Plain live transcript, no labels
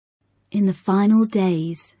In the final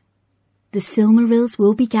days, the Silmarils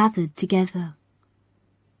will be gathered together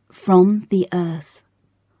from the earth,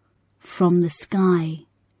 from the sky,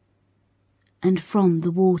 and from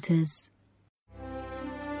the waters.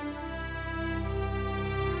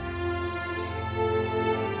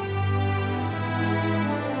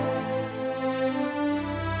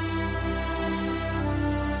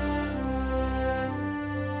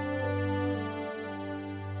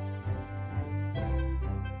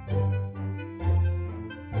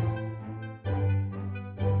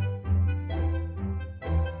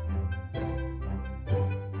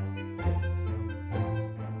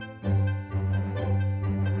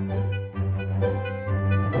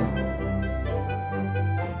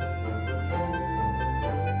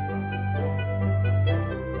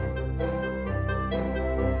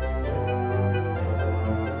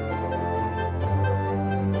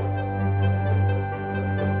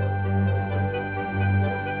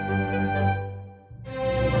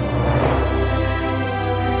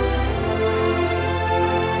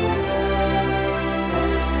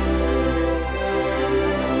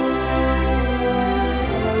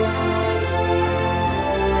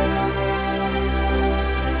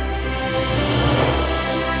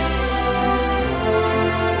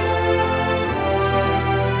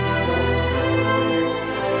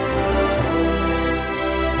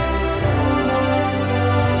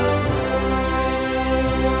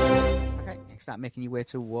 Making your way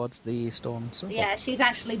towards the stone circle. Yeah, she's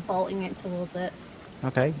actually bolting it towards it.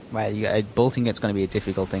 Okay, well, bolting it's going to be a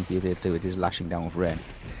difficult thing for you to do. It is lashing down with rain.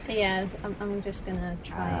 Yeah, I'm just going to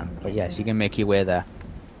try but yes, you can make your way there.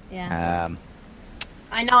 Yeah.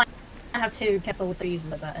 I know I have to careful to use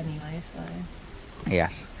that anyway, so...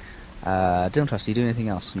 Yes. Don't trust you do anything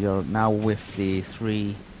else. You're now with the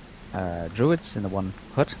 3 druids in the one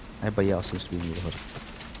hut. Everybody else seems to be in the other hut.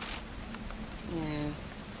 Yeah.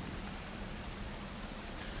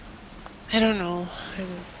 I don't know. I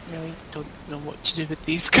really don't know what to do with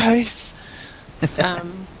these guys.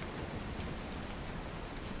 I'm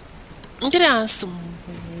gonna ask them.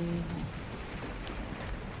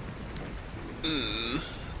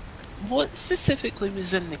 What specifically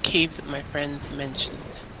was in the cave that my friend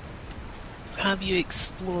mentioned? Have you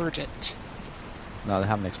explored it? No, they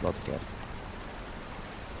haven't explored the cave.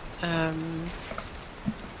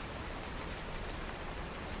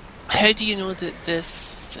 How do you know that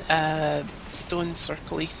this stone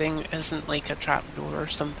circle-y thing isn't like a trapdoor or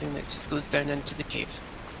something that just goes down into the cave?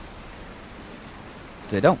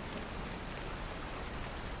 They don't.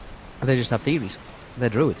 They just have theories. They're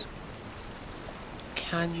druids.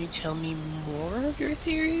 Can you tell me more of your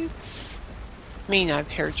theories? I mean,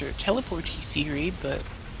 I've heard your teleporty theory, but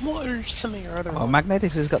what are some of your other ones?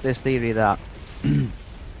 Magnetics has got this theory that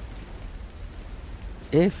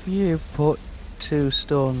if you put 2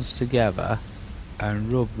 stones together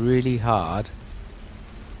and rub really hard,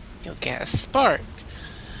 you'll get a spark.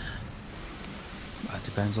 That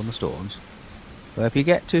depends on the stones. But if you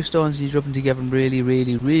get 2 stones and you rub them together really,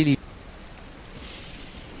 really, really,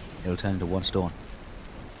 it'll turn into 1 stone.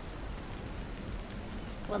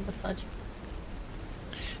 What the fudge?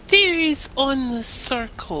 Theories on the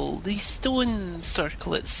circle, the stone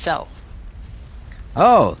circle itself.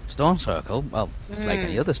 Oh, stone circle? Well, it's like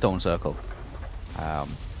any other stone circle.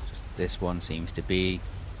 Just this one seems to be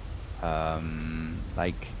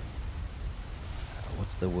like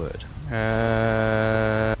what's the word?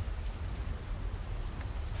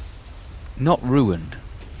 Not ruined.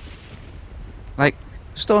 Like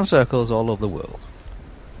stone circles all over the world.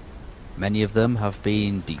 Many of them have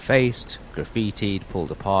been defaced, graffitied,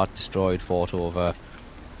 pulled apart, destroyed, fought over,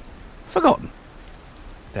 forgotten.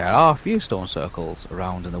 There are a few stone circles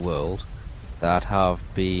around in the world that have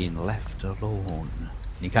been left alone. And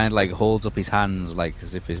he kind of like holds up his hands like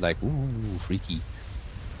as if he's like, ooh, freaky.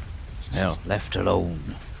 You know, left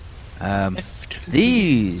alone.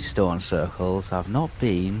 These stone circles have not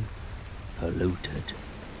been polluted.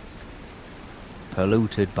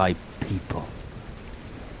 Polluted by people.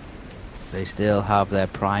 They still have their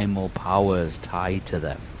primal powers tied to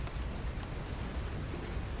them.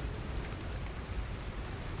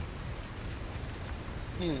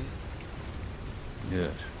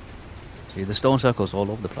 Yes. See, the stone circles all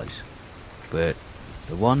over the place. But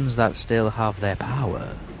the ones that still have their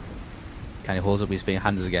power, kind of holds up his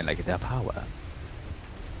hands again like their power,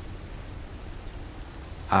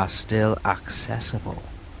 are still accessible.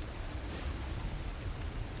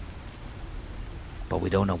 But we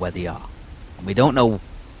don't know where they are. And we don't know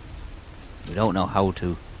how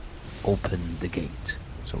to open the gate,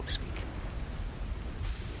 so to speak.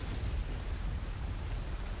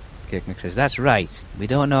 Kirknick says, that's right. We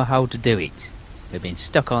don't know how to do it. We've been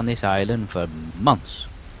stuck on this island for months,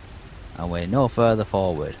 and we're no further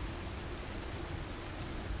forward.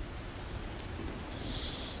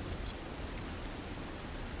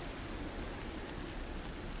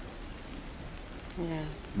 Yeah.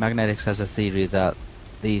 Magnetics has a theory that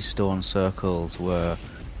these stone circles were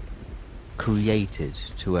created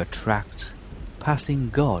to attract passing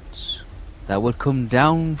gods that would come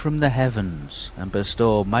down from the heavens and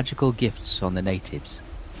bestow magical gifts on the natives.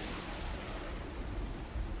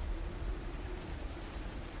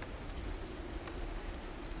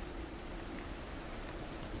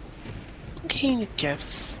 What kind of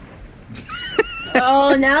gifts?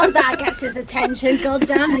 Oh, now that gets his attention. God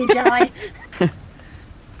damn you, Jai.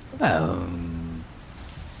 And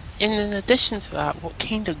in addition to that, what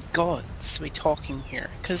kind of gods are we talking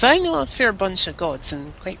here? Because I know a fair bunch of gods,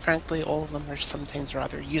 and quite frankly, all of them are sometimes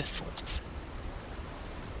rather useless.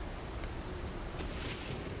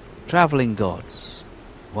 Travelling gods,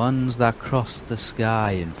 ones that cross the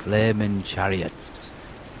sky in flaming chariots.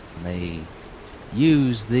 And they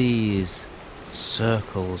use these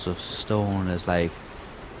circles of stone as like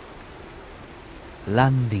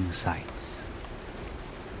landing sites.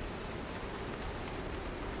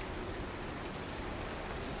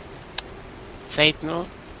 Side note.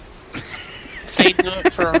 Side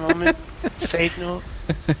note for a moment. Side note.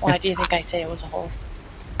 Why do you think I say it was a horse?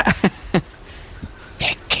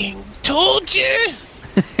 The king told you!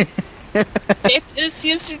 Said this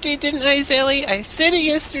yesterday, didn't I, Zelly? I said it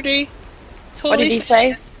yesterday. Totally What did he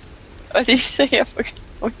say? What did he say? I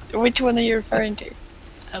forgot. Which one are you referring to?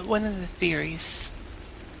 One of the theories.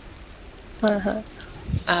 Uh-huh.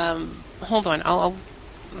 Hold on. Hold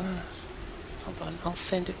on. I'll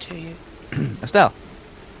send it to you. Estelle.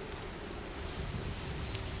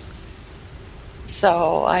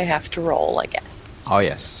 So I have to roll, I guess. Oh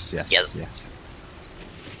yes, yes, Yes. yes.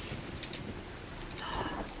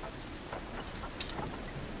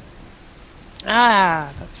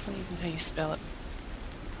 Ah, that's not even how you spell it.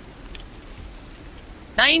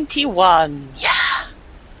 91. Yeah.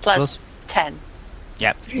 Plus Plus- 10.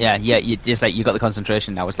 Yep. Yeah. You just like you got the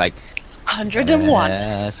concentration. I was like,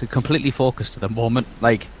 101. so completely focused at the moment.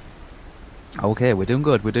 Like, okay, we're doing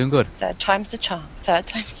good. We're doing good. Third time's the charm. Third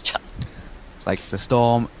time's the charm. It's like the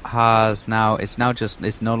storm has now. It's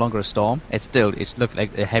no longer a storm. It's looked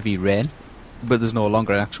like a heavy rain, but there's no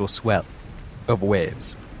longer an actual swell of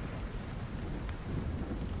waves.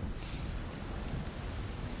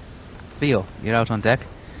 Theo, you're out on deck,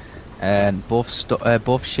 and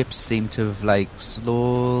both ships seem to have like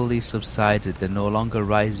slowly subsided. They're no longer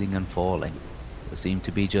rising and falling. They seem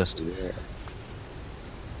to be just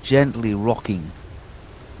gently rocking,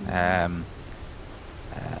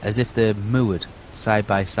 as if they're moored side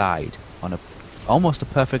by side on almost a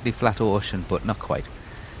perfectly flat ocean, but not quite.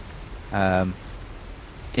 In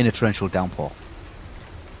a torrential downpour.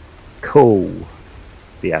 Cool.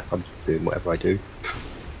 Yeah, I'm just doing whatever I do.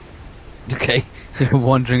 Okay, you're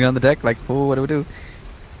wandering on the deck like, oh, what do we do?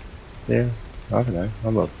 Yeah, I don't know.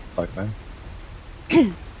 I'm a bike man.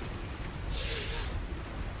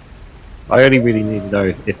 I only really need to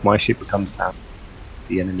know if my ship becomes down,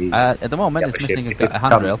 the enemy. At the moment, the it's other missing ship, a if it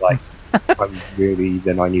handrail. becomes, like,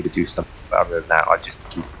 then I need to do something. Other than that, I just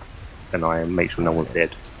keep an eye and make sure no one's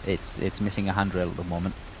dead. It's missing a handrail at the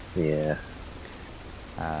moment. Yeah.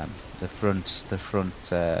 The front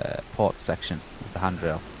port section of the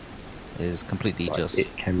handrail is completely Right, just.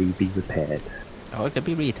 it can be repaired. Oh, it can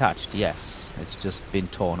be reattached. Yes, it's just been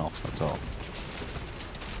torn off. That's all.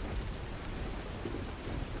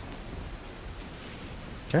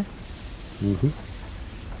 Okay.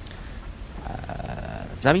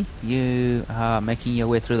 Zabi, you are making your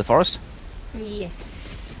way through the forest. Yes.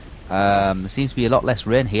 There seems to be a lot less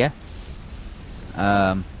rain here.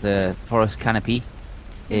 The forest canopy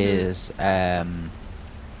is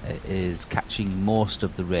catching most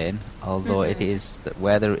of the rain, although it is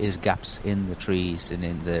where there is gaps in the trees and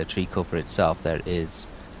in the tree cover itself, there is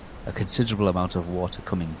a considerable amount of water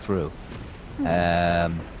coming through.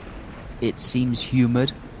 It seems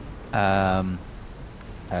humid, and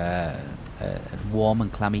warm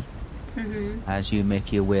and clammy as you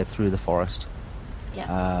make your way through the forest.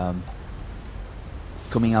 Yeah.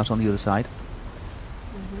 Coming out on the other side,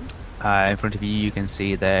 in front of you, you can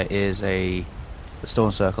see there is the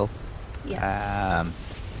stone circle. Yeah.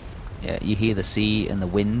 Yeah, you hear the sea and the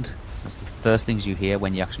wind. That's the first things you hear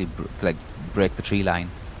when you actually break the tree line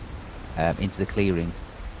into the clearing,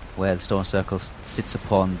 where the stone circle sits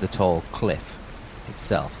upon the tall cliff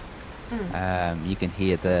itself. You can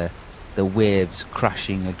hear the waves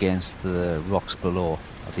crashing against the rocks below,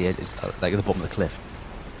 at the edge, like at the bottom of the cliff.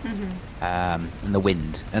 And the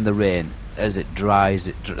wind and the rain as it dries,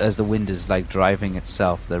 as the wind is like driving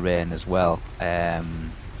itself, the rain as well,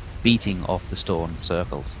 beating off the stone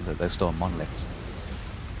circles, the stone monoliths.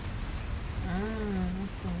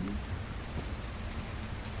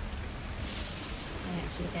 I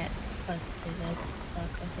actually get close to the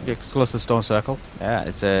circle. Get close to the stone circle. Yeah,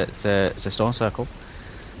 it's a stone circle,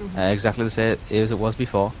 exactly the same as it was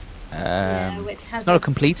before. Which has It's not a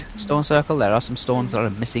complete stone circle. There are some stones that are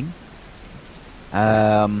missing.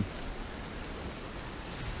 I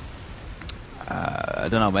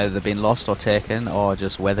don't know whether they've been lost or taken or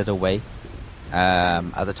just weathered away.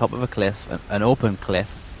 At the top of a cliff, an open cliff,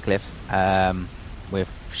 with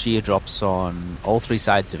sheer drops on all three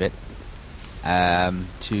sides of it,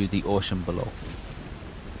 to the ocean below.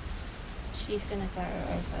 She's gonna go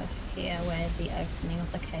over here where the opening of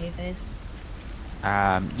the cave is.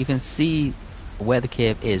 You can see where the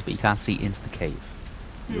cave is, but you can't see into the cave.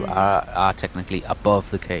 You are technically above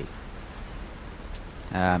the cave.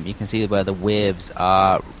 You can see where the waves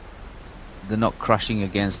are. They're not crashing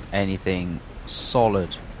against anything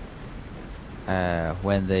solid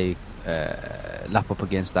when they lap up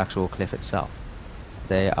against the actual cliff itself.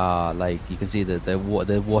 They are like, you can see that the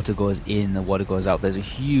water goes in, the water goes out. There's a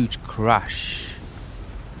huge crash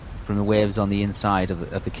from the waves on the inside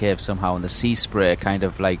of the cave somehow, and the sea spray kind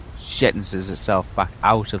of like jettisons itself back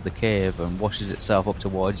out of the cave and washes itself up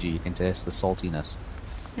towards you. You can taste the saltiness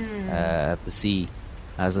of the sea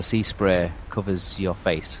as the sea spray covers your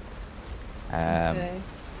face.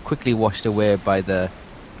 Quickly washed away by the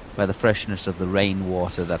freshness of the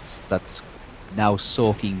rainwater that's now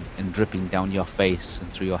soaking and dripping down your face and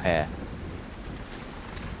through your hair.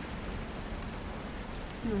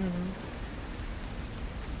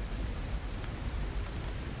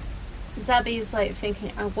 Zabby's like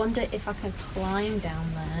thinking, I wonder if I can climb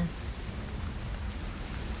down there.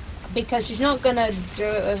 Because she's not gonna do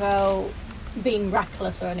it without being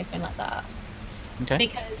reckless or anything like that. Okay.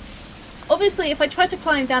 Because obviously if I try to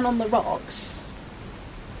climb down on the rocks,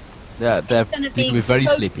 They're gonna you can be be very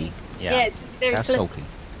soaking. sleepy. Yeah, it's very they're slippery. soaking.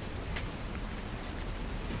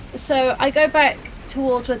 So I go back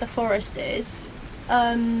towards where the forest is.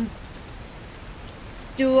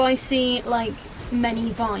 Do I see like many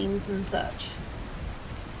vines and such?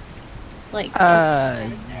 Like in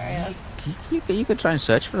the area? You could try and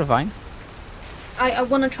search for a vine. I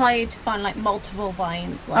want to try to find like multiple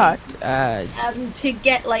vines, like Alright, to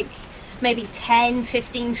get like maybe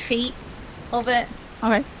 10-15 feet of it.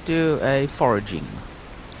 okay, do a foraging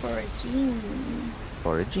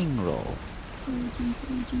roll.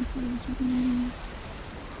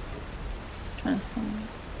 Trying to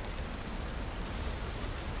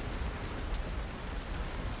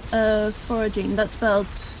find. Foraging. That's spelled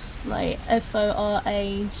like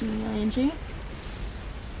Foraging.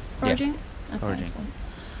 Foraging. Okay, foraging. so-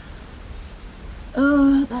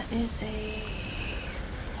 Oh, that is a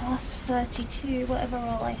plus 32. Whatever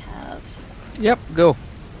roll I have. Yep, go.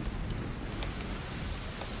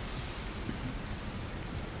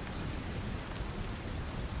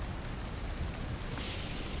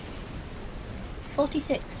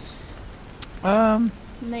 $46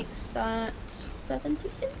 makes that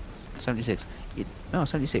 76. 76.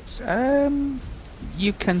 76.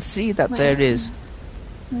 You can see that Wait, there is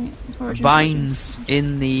Right, foraging, vines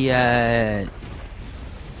in the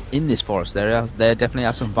in this forest. There definitely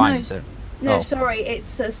are some vines there. No, Oh. sorry, it's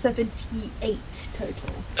 78 total.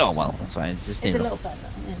 Oh well, that's fine. It's just It's a near little enough.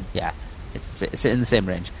 better. Yeah. Yeah, it's in the same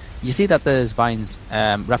range. You see that there's vines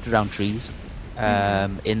wrapped around trees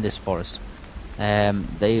in this forest.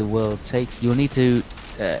 They will take. You'll need to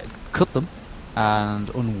cut them and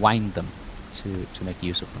unwind them to make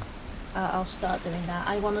use of them. I'll start doing that.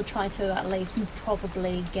 I want to try to at least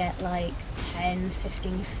probably get like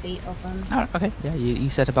 10-15 feet of them. Oh, okay. Yeah, you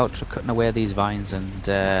set about cutting away these vines and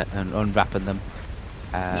unwrapping them.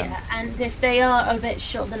 Yeah, and if they are a bit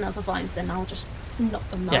short than other vines, then I'll just knock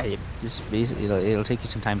them up. Yeah, it'll take you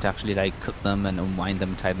some time to actually like cut them and unwind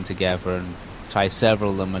them, tie them together, and try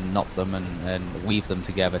several of them and knot them and weave them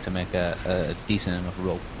together to make a decent enough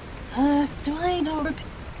rope. Do I know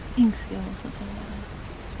repeating skills?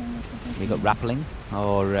 You got rappelling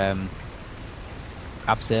or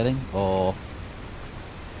abseiling or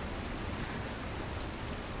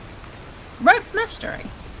Rope mastery.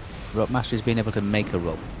 rope mastery is being able to make a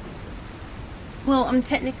rope. Well, I'm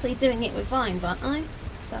technically doing it with vines, aren't I?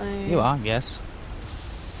 So You are, yes.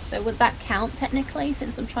 So would that count technically,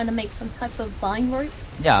 since I'm trying to make some type of vine rope?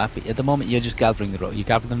 Yeah, but at the moment you're just gathering the rope. You're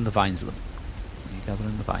gathering the vines of them. You're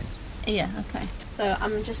gathering the vines. Yeah, okay. So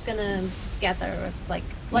I'm just gonna gather, like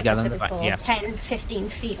I gather said the before, yeah. 10, 15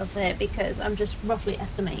 feet of it, because I'm just roughly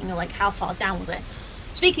estimating, like, how far down was it.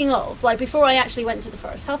 Speaking of, like, before I actually went to the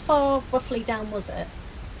forest, how far roughly down was it?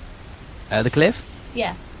 The cliff?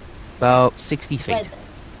 Yeah. About 60 feet. Where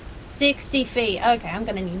 60 feet. Okay, I'm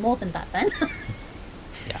gonna need more than that then.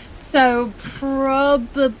 Yeah. So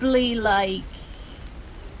probably like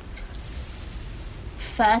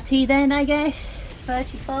 30 then, I guess.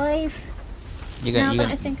 35. Now that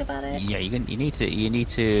I think about it. Yeah, you need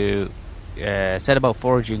to set about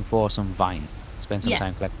foraging for some vine. Spend some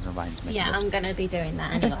time collecting some vines. Yeah, I'm gonna be doing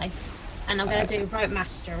that anyway. And I'm gonna do rope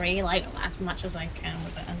mastery, like, as much as I can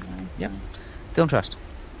with it anyway. Yeah. Don't trust.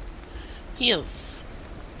 Yes.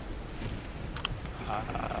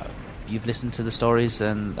 You've listened to the stories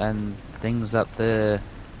and things that the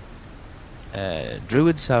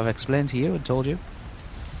druids have explained to you and told you.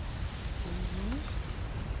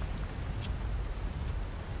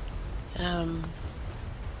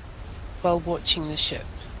 While watching the ship.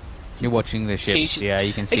 You're watching the ships, yeah,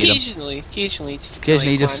 you can see them. Occasionally, just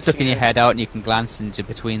Occasionally, like just sticking your glancing head out, and you can glance into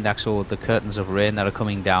between the curtains of rain that are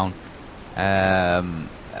coming down.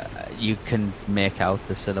 You can make out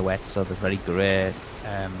the silhouettes of the very grey,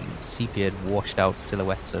 sepia washed-out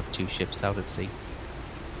silhouettes of two ships out at sea.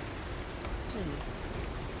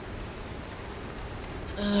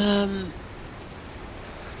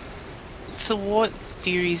 So what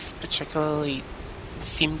theories particularly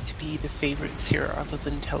seem to be the favourites here, other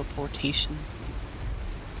than teleportation,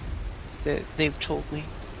 that they've told me?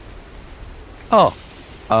 Oh,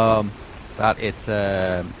 that it's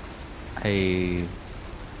a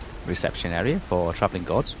reception area for travelling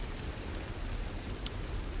gods.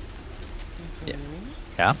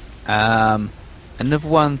 Yeah. Another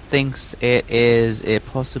one thinks it is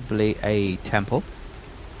possibly a temple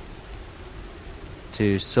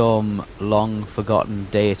to some long-forgotten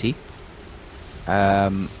deity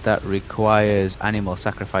that requires animal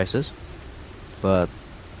sacrifices, but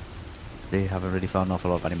they haven't really found an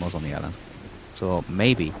awful lot of animals on the island. So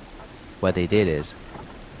maybe what they did is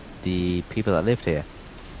the people that lived here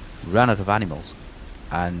ran out of animals,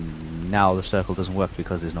 and now the circle doesn't work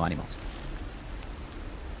because there's no animals.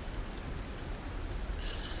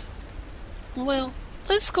 Well,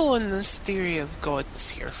 let's go on this theory of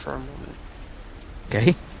gods here for a moment.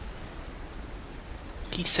 Okay.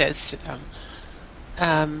 He says to them,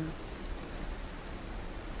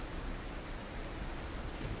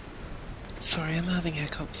 sorry, I'm having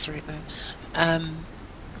hiccups right now.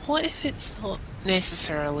 What if it's not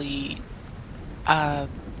necessarily a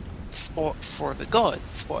spot for the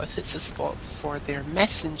gods? What if it's a spot for their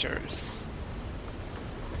messengers?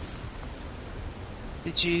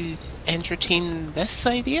 Did you entertain this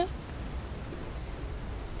idea?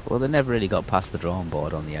 Well, they never really got past the drawing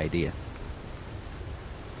board on the idea.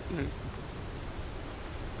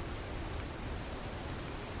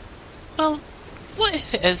 Well, what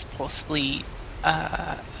if it is possibly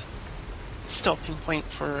a stopping point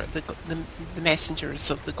for the messengers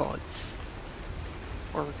of the gods?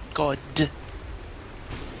 Or God.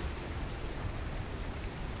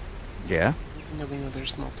 Yeah. Even though we know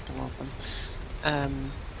there's multiple of them.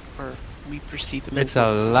 Or we perceive them It's as a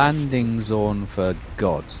multiples. landing zone for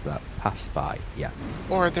gods that pass by, yeah.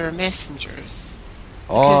 Or their messengers.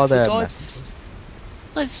 Or Because the their gods- messengers.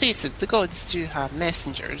 Let's face it, the gods do have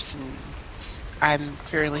messengers, and I'm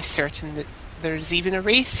fairly certain that there's even a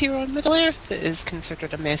race here on Middle-earth that is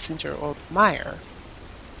considered a messenger of Mire.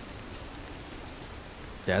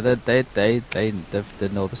 Yeah, they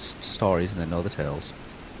know the stories and they know the tales.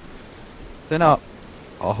 They're not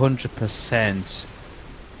 100%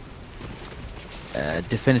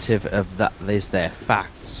 definitive of that is their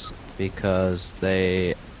facts, because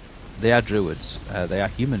they are druids. They are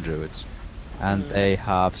human druids, and they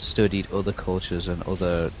have studied other cultures and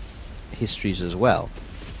other histories as well.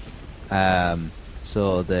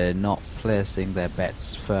 So they're not placing their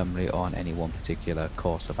bets firmly on any one particular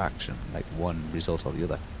course of action, like one result or the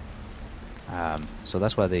other. So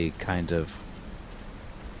that's why they kind of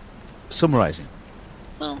summarizing.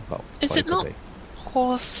 Well, Well, is what it could not be.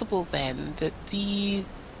 possible then that the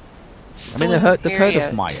I mean, they've heard area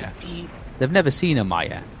of Maya. could be- They've never seen a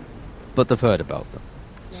Maya, but they've heard about them.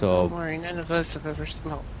 Don't So worry, none of us have ever.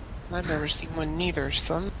 Well, I've never seen one neither,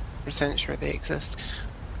 so I'm not 100% sure they exist.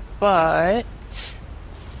 But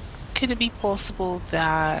could it be possible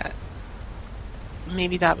that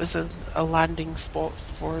maybe that was a landing spot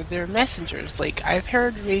for their messengers? Like, I've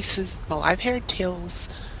heard tales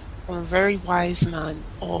from a very wise man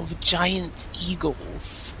of giant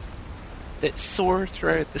eagles that soar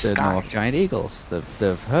throughout the They know sky. of giant eagles.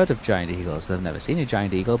 They've heard of giant eagles. They've never seen a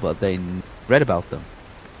giant eagle, but they read about them.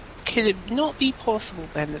 Could it not be possible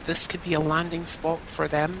then that this could be a landing spot for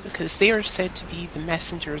them because they are said to be the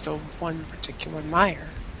messengers of one particular mire?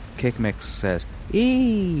 Kickmix says,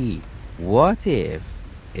 what if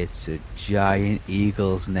it's a giant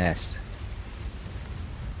eagle's nest?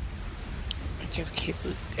 I give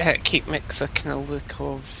Kate Mix a kind of look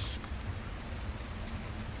of,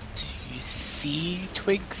 do you see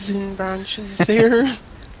twigs and branches there?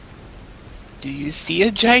 Do you see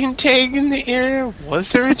a giant egg in the area?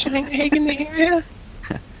 Was there a giant egg in the area?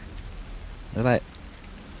 They're like,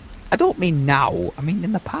 I don't mean now, I mean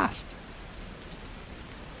in the past.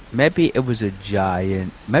 Maybe it was a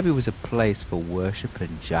place for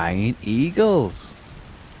worshipping giant eagles.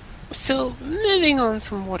 So, moving on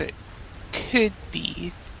from what it could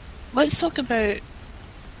be, let's talk about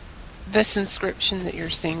this inscription that you're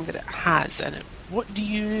saying that it has in it. What do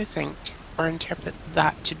you think or interpret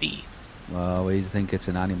that to be? Well, we think it's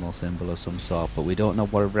an animal symbol of some sort, but we don't know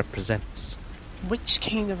what it represents. Which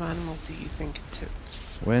kind of animal do you think it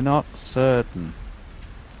is? We're not certain.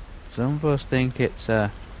 Some of us think it's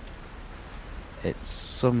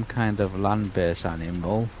some kind of land-based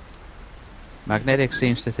animal. Magnetic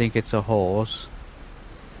seems to think it's a horse.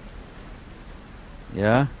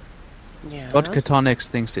 Yeah? Yeah. Vodka Tonics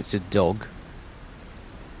thinks it's a dog.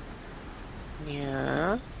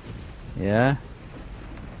 Yeah. Yeah?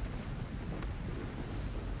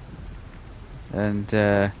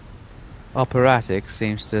 And, Operatic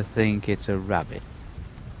seems to think it's a rabbit.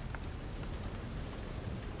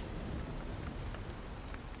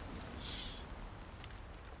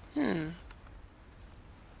 And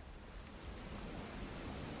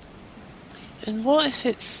what if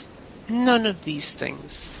it's none of these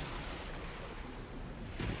things?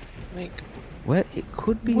 Like, Well, it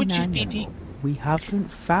could be Would an you be animal we haven't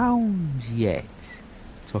found yet.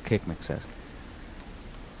 That's what Kickmix says.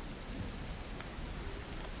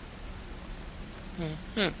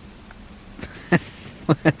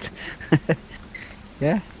 What?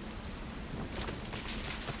 Yeah?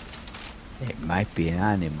 It might be an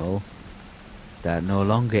animal that no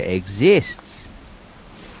longer exists.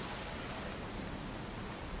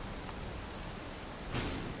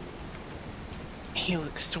 he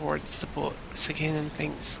looks towards the boats again and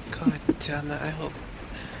thinks, God damn it, I hope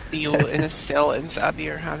Theo and Estelle and Zabby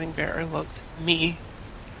are having better luck than me.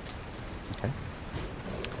 Okay.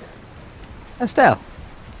 Estelle.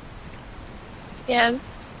 Yes.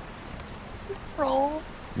 Roll.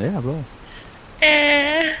 Yeah, roll.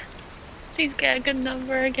 Please get a good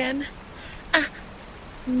number again.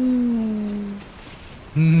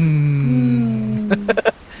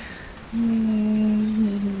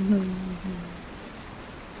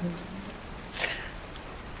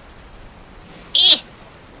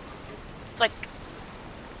 Like,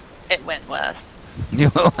 it went worse.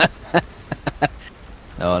 No.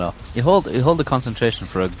 You hold the concentration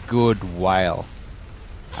for a good while.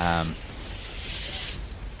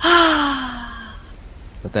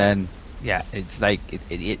 But then, yeah, it's like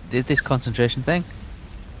it this concentration thing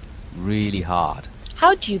really hard.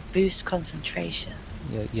 How do you boost concentration?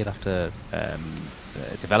 You'd have to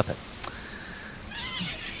develop it.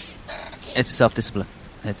 It's a self-discipline.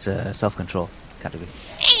 It's a self-control category.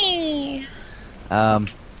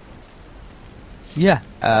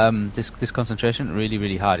 This concentration really,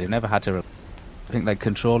 really hard. You've never had to, I think, like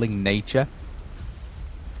controlling nature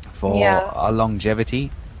for a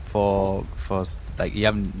longevity for like you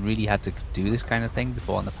haven't really had to do this kind of thing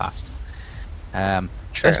before in the past.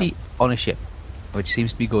 Especially on a ship, which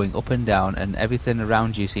seems to be going up and down, and everything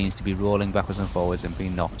around you seems to be rolling backwards and forwards and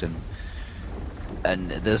being knocked, and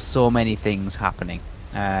there's so many things happening.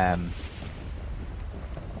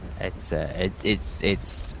 It's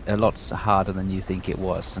a lot harder than you think it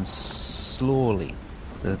was, and slowly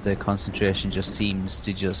the concentration just seems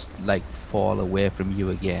to just like fall away from you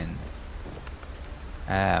again.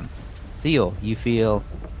 Theo, you feel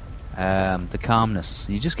the calmness.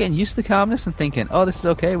 You're just getting used to the calmness and thinking, oh, this is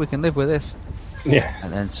okay, we can live with this. Yeah.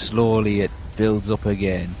 And then slowly it builds up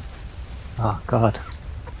again. Oh, God.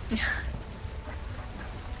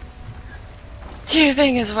 Do you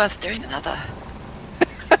think it's worth doing another?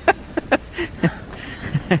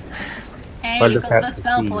 Hey, you've got the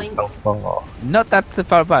spell points. Not that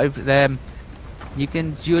far back. You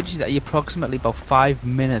can judge that you're approximately about 5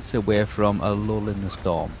 minutes away from a lull in the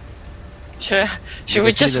storm. Should You we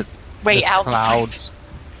can see just that wait there's out clouds?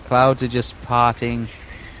 Clouds are just parting.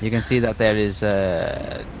 You can see that there is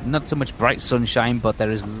not so much bright sunshine, but there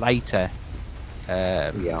is lighter,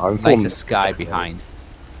 I'm lighter informed. sky behind.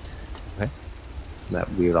 Okay.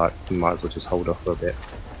 that we might as well just hold off for a bit.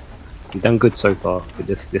 You've done good so far, but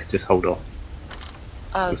let's just hold off.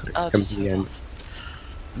 I'll Come just to the hold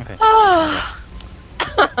end. Okay. off.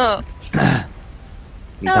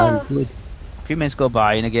 You done good. A few minutes go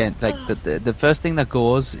by, and again, like the first thing that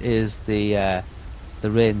goes is the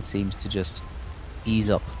rain seems to just ease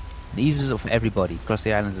up. It eases up for everybody across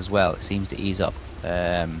the island as well. It seems to ease up.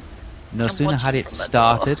 No sooner had it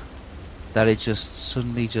started that it just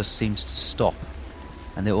suddenly just seems to stop,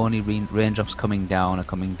 and the only raindrops coming down are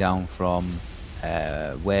coming down from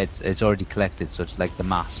where it's already collected, such like the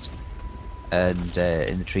mast and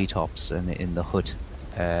in the treetops and in the hut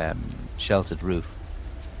sheltered roof.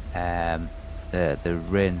 The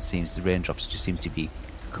raindrops just seem to be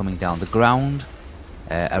coming down. The ground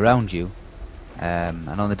around you and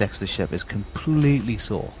on the decks of the ship is completely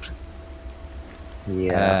soaked.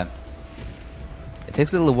 Yeah. It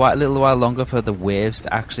takes a little while longer for the waves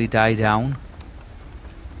to actually die down.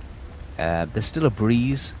 There's still a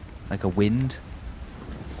breeze, like a wind,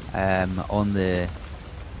 on the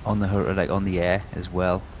air as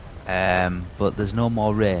well. But there's no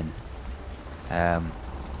more rain. In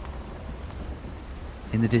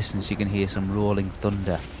the distance, you can hear some rolling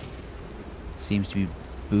thunder. Seems to be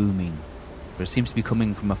booming, but it seems to be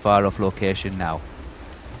coming from a far-off location now.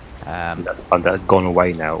 And that's gone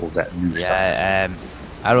away now, all that new stuff.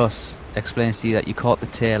 Aros explains to you that you caught the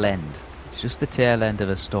tail end. It's just the tail end of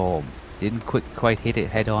a storm. Didn't quite hit it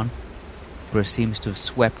head on, but it seems to have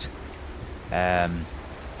swept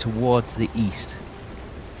towards the east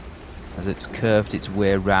as it's curved its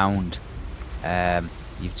way round.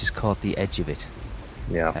 You've just caught the edge of it.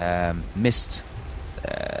 Yeah. Missed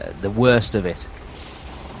the worst of it,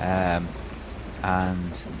 and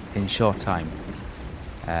in short time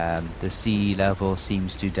the sea level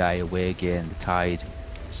seems to die away again. The tide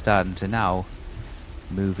starting to now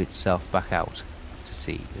move itself back out to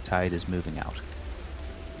sea. The tide is moving out.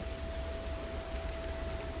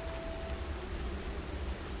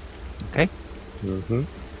 Okay. Mm-hmm.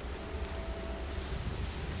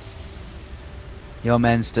 Your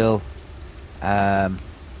men still emptying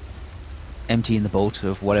the boat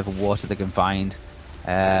of whatever water they can find.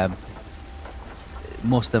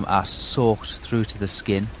 Most of them are soaked through to the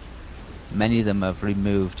skin. Many of them have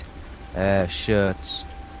removed shirts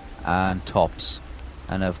and tops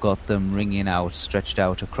and have got them wringing out, stretched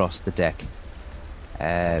out across the deck,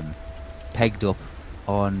 pegged up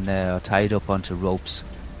on, or tied up onto ropes,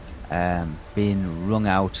 being wrung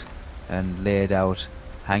out and laid out,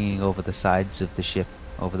 hanging over the sides of the ship,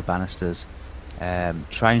 over the banisters,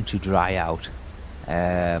 trying to dry out.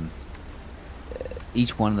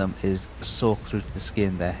 Each one of them is soaked through to the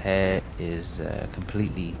skin. Their hair is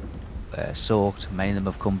completely soaked. Many of them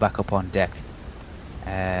have come back up on deck,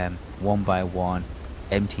 one by one,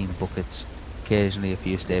 emptying buckets. Occasionally a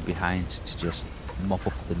few stay behind to just mop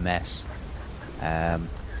up the mess.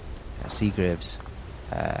 Seagraves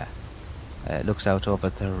looks out over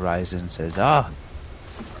the horizon and says,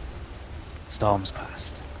 storm's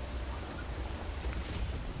past.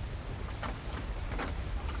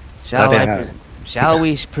 Shall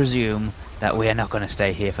we presume that we are not going to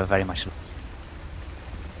stay here for very much longer?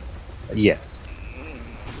 Yes.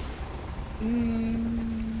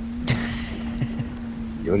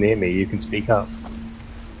 You're near me, you can speak up.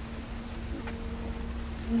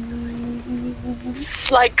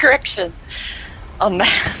 Slight correction on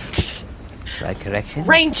that. Slight correction?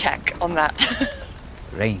 Rain check on that.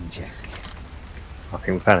 Rain check. I think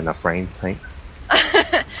we've had enough rain, thanks.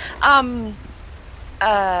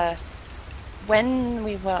 When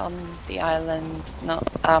we were on the island,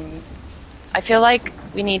 I feel like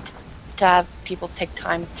we need to have people take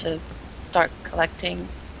time to start collecting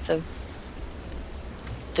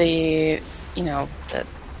the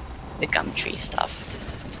gum tree stuff.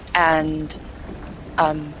 And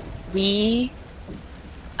me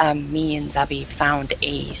and Zabi found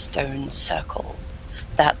a stone circle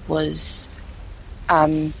that was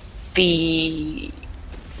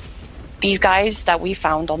these guys that we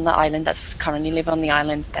found on the island that's currently live on the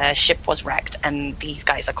island, their ship was wrecked, and these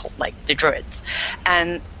guys are called like the Druids.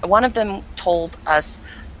 And one of them told us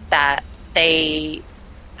that they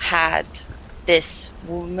had this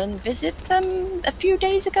woman visit them a few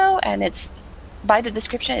days ago, and it's, by the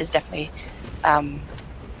description, is definitely okay,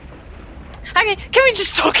 can we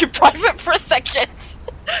just talk in private for a second?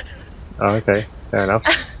 Oh, okay, fair enough.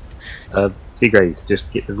 Seagraves,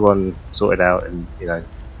 just get the one sorted out and,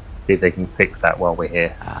 see if they can fix that while we're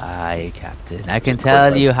here. Aye, Captain. I can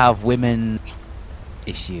tell you have women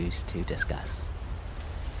issues to discuss.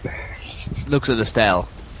 Looks at Estelle.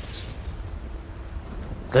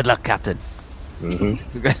 Good luck, Captain. Mm-hmm.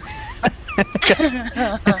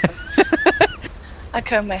 I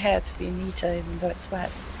comb my hair to be neater, even though it's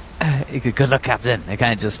wet. Good luck, Captain. It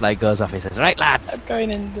kind of just like goes off. He says, "Right, lads, I'm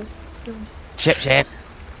going in the... ship.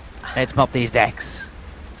 Let's mop these decks."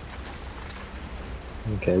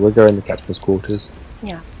 Okay, we'll go in the captain's quarters.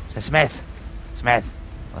 Yeah. So Smith,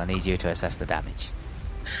 I need you to assess the damage.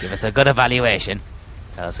 Give us a good evaluation.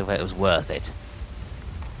 Tell us if it was worth it.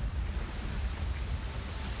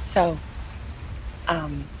 So,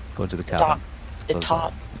 Go to the the dark, cabin. the Close the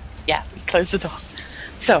top. Yeah, we close the door.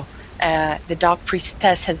 So, the Dark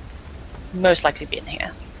Priestess has most likely been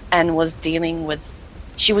here and was dealing with.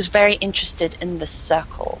 She was very interested in the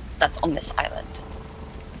circle that's on this island.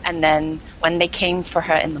 And then when they came for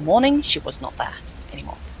her in the morning, she was not there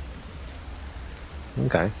anymore.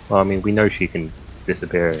 Okay. Well, I mean, we know she can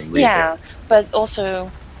disappear and reappear. Yeah, but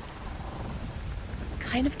also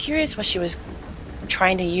kind of curious what she was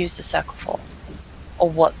trying to use the circle for, or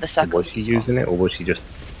what the circle Was she using it, or was she just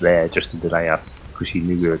there just to delay us because she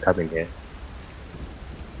knew we were coming here?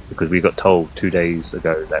 Because we got told 2 days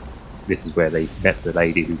ago that this is where they met the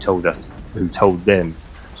lady who told them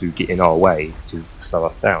to get in our way to slow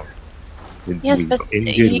us down. Yes, We but got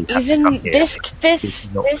injured, we had to even come here. this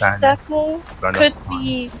not this planned. circle Run us could time.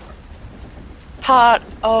 be part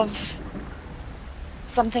of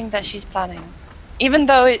something that she's planning. Even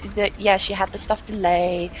though yeah, she had the stuff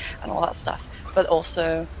delay and all that stuff, but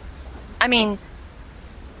also, I mean,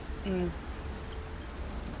 I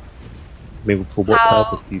mean, for what How-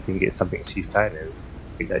 purpose do you think it's something she's planning?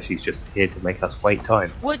 I think that she's just here to make us wait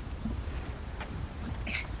time.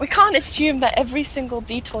 we can't assume that every single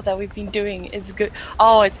detour that we've been doing is good.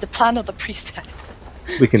 Oh, it's the plan of the priestess.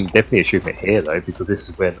 We can definitely assume it here though, because this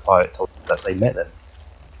is where the pirate told us that they met them.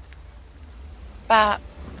 But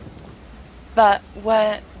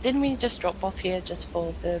didn't we just drop off here just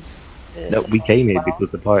for the No, we supplies came as here well?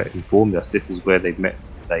 because the pirate informed us this is where they met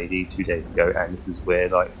the lady 2 days ago, and this is where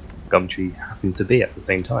like Gumtree happened to be at the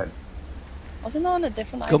same time. Wasn't it on a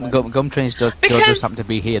different island? Gumtrains don't Because- just happen to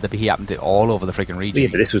be here. They happen to all over the freaking region. Yeah,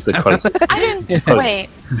 but this was the kind of I didn't Oh. wait.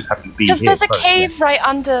 just happened to be Because here. there's a first, cave right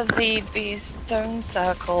under the stone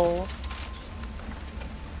circle.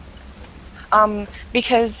 I'm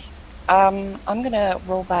gonna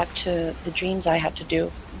roll back to the dreams I had to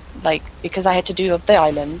do, like because I had to do of the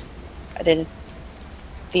island. I did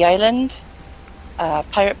the island,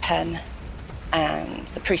 Pirate Pen, and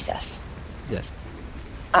the priestess. Yes.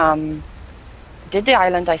 Did the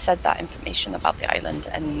island. I said that information about the island,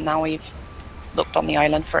 and now we've looked on the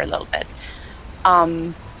island for a little bit.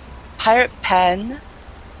 Pirate Pen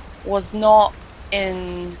was not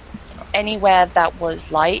in anywhere that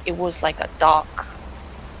was light. It was like a dark,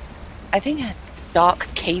 I think a dark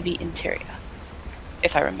cavey interior,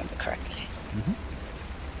 if I remember correctly. Mhm.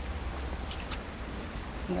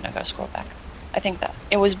 I'm gonna go scroll back. I think that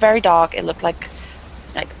it was very dark. It looked like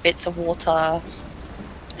bits of water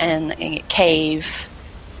and a cavey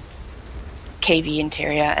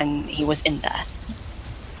interior, and he was in there.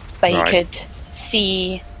 But Right. you could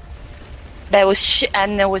see there was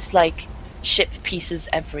and there was like ship pieces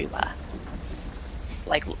everywhere,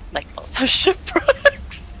 like lots of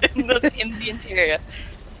shipwrecks in the interior.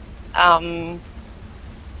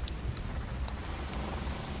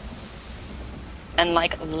 And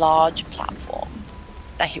like a large platform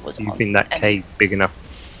that he was Do you on. think that And- cave big enough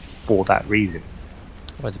for that reason?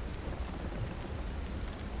 Was it?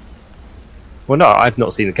 Well, no, I've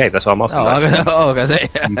not seen the cave. That's why I'm asking. Oh, that. I was gonna say.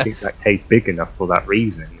 Do you think that cave big enough for that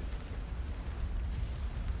reason?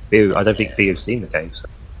 Theo, I don't think Theo's seen the cave. So.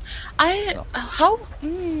 How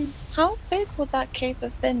big would that cave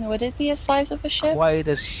have been? Would it be the size of a ship? Quite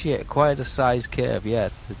a size curve. Yeah,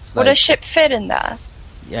 it's Would a like ship fit in there?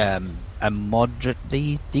 a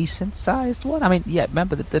moderately decent sized one. I mean, yeah.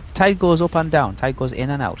 Remember the tide goes up and down. Tide goes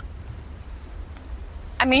in and out.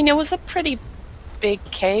 I mean, it was a pretty big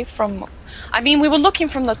cave from. I mean, we were looking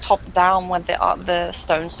from the top down when the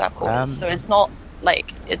stone circle is, so it's not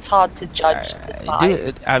like it's hard to judge the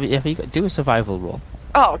size. Do a survival roll.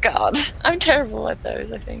 Oh god, I'm terrible at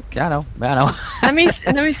those. I think. Yeah, I know. let me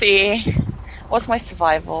see. What's my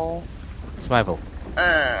survival? Survival.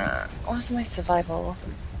 What's my survival?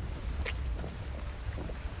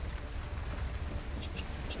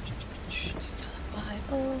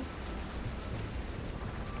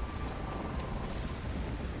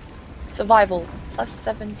 Survival plus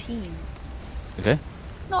 17. Okay.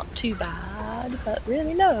 Not too bad, but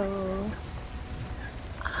really low.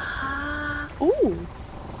 Ooh.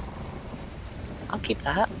 I'll keep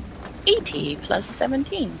that. 80 plus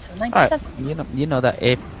 17, so 97. Alright, you know that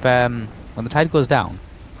if when the tide goes down,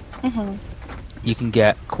 Mm-hmm. you can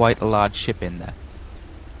get quite a large ship in there.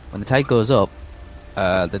 When the tide goes up,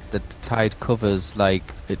 the tide covers like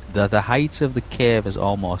the height of the cave is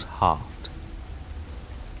almost halved.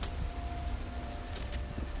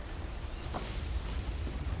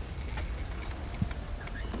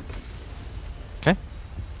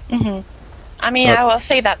 I mean, So- I will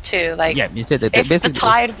say that too. Like, Yeah, you said that if the basically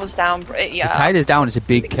tide was down, yeah. the tide is down. It's a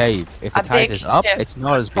big cave. If the A tide big is up, ship it's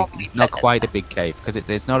not as big. probably It's not fit in quite a that. big cave because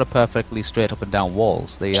it's not a perfectly straight up and down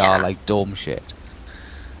walls. They Yeah. are like dome shaped.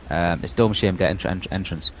 It's dome shaped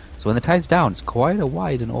entrance. So when the tide's down, it's quite a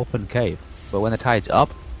wide and open cave. But when the tide's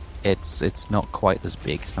up, it's not quite as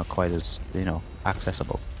big. It's not quite as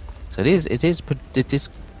accessible. So it is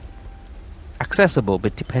accessible,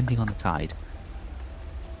 but depending on the tide.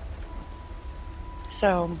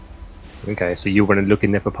 So Okay, so you want to look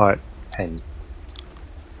in there for Pirate Pen.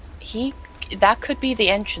 that could be the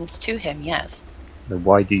entrance to him. Yes. So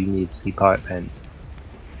why do you need to see Pirate Pen?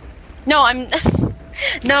 No, I'm.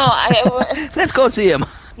 No, Let's go see him.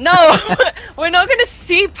 no, we're not gonna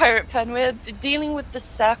see Pirate Pen. We're dealing with the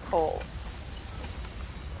circle.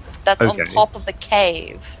 That's on Okay. top of the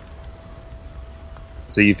cave.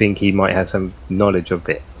 So you think he might have some knowledge of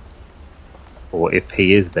it? Or if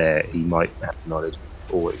he is there, he might have knowledge.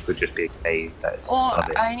 Or it could just be a cave that's Or above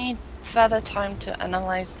it. I need further time to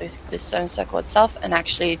analyze this stone circle itself and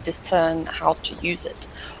actually discern how to use it.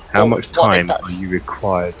 How or much what it time are does. you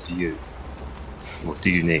required to use? What do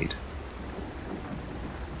you need?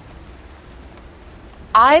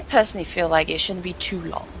 I personally feel like it shouldn't be too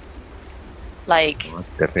long. Like, I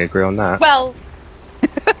definitely agree on that. well,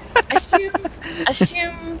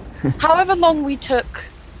 assume however long we took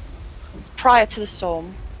prior to the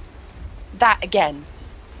storm, that again.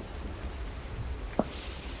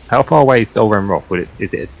 How far away is Dolren Rock?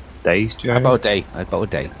 Is it a day's journey? About a day. About a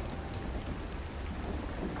day.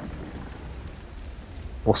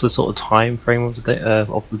 What's the sort of time frame of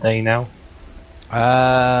the day now?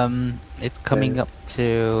 It's coming up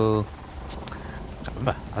to. I can't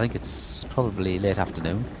remember. I think it's probably late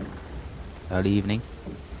afternoon, early evening.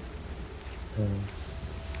 We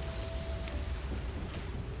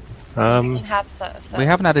can have We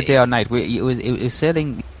haven't had a day or night. It was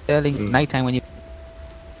sailing nighttime when you.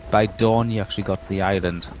 By dawn, you actually got to the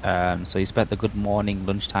island. So you spent the good morning,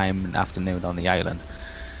 lunchtime, and afternoon on the island.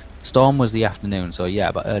 Storm was the afternoon, so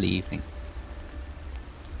yeah, but early evening.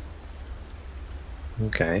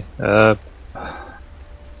 Okay. So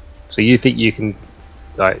you think you can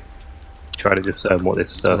like try to discern what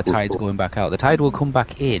this So circle the tide's for? going back out. The tide will come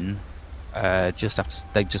back in just after,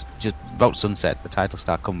 like just about sunset. The tide will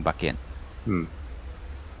start coming back in.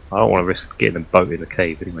 I don't want to risk getting a boat in the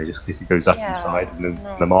cave anyway, just in case it goes up Yeah, inside and then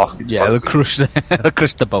no. the mast gets Yeah, they'll broken. crush they'll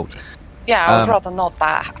crush the boat. Yeah, I would Um, rather not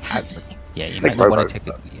that happen. Yeah, you Take might want rowboat. to take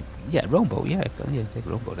a rowboat. Yeah, take a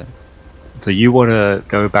rowboat in. So you want to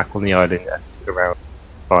go back on the island and look around,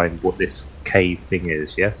 find what this cave thing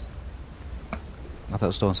is? Yes. I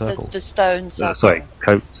thought stone circle. The stone circle. Sorry,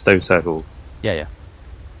 stone circle. Yeah.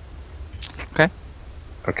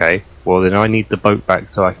 Okay. Well, then I need the boat back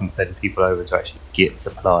so I can send people over to actually get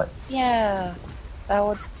supply. Yeah, that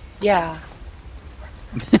would. Yeah.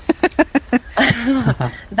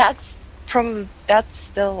 That's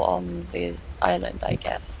still on the island, I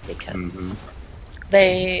guess, because Mhm.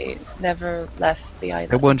 they never left the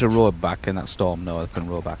island. They weren't a row back in that storm. No, they couldn't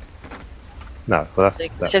row back. No, well, They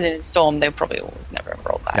that's considered in storm, they probably would never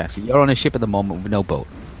roll back. Yeah, so you're on a ship at the moment with no boat.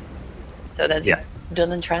 So there's Yeah.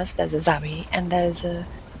 Dylan Trask, there's a Zawi, and there's a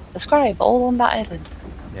scribe, all on that island.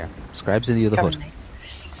 Yeah, scribes in the other hut. currently.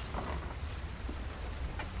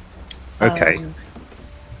 okay.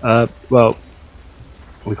 Well,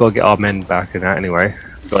 we've got to get our men back and that anyway.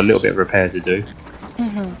 We've got a little bit of repair to do.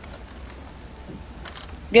 Mhm.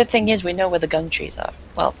 Good thing is we know where the gun trees are.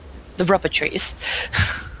 Well, the rubber trees.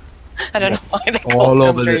 I don't know why they call All them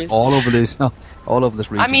over trees. all over this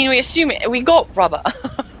region. I mean, we assume we got rubber.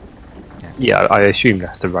 Yeah, I assume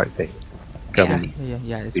that's the right thing. Gum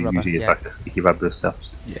yeah, it's it rubber. usually is Yeah. like a sticky rubber stuff.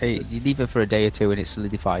 Yeah, you leave it for a day or two and it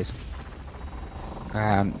solidifies.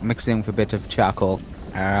 Mix it in with a bit of charcoal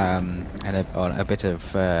and a bit of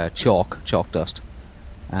chalk dust,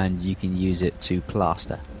 and you can use it to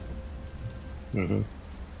plaster. Mm-hmm.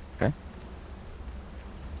 Okay.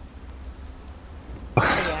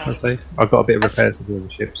 I say I've got a bit of repairs to do on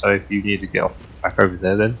the ship, so if you need to get back over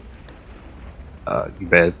there, then you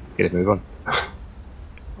better get a move on.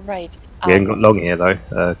 Right. We haven't got long here though.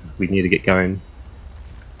 'Cause we need to get going.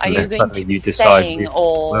 Are you unless going suddenly to be you decide staying, we-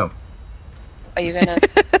 or Well, are you going to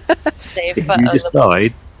stay if for you a little?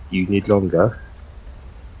 decide you need longer,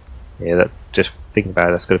 just think about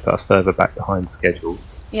it. That's going to put us further back behind schedule.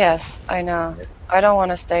 Yes, I know. Yeah. I don't want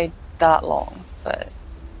to stay that long, but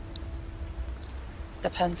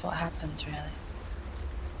depends what happens, really.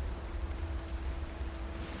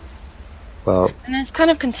 Well, And it's kind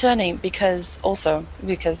of concerning because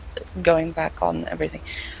going back on everything,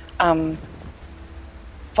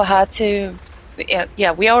 for her to,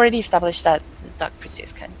 yeah, we already established that the Dark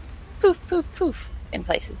Priestess can poof, poof, poof in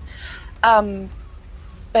places.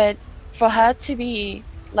 But for her to be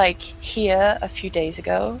like here a few days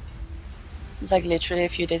ago, like literally a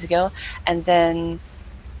few days ago, and then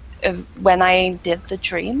when I did the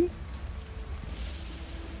dream,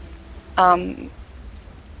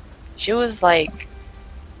 she was like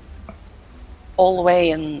all the way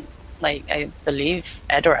in, like, I believe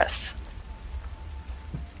Edoras.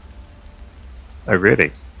 oh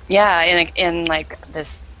really? Yeah, in like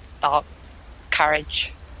this dark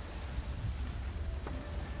carriage.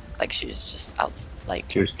 Like she was just out, like,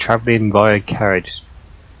 She was travelling via carriage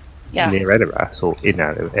yeah. near Edoras or in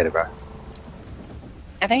Edoras.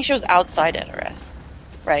 I think she was outside Edoras,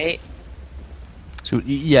 right? So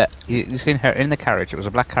yeah, you seen her in the carriage. It was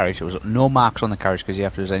a black carriage. There was no marks on the carriage because you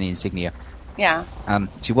have to use any insignia. Yeah.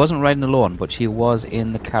 She wasn't riding alone, but she was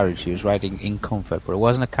in the carriage. She was riding in comfort, but it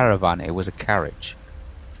wasn't a caravan. It was a carriage.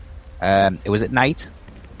 It was at night,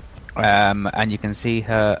 and you can see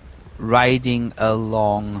her riding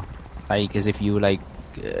along, like as if you were like,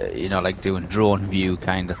 like doing drone view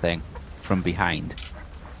kind of thing from behind.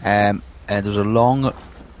 And there was a long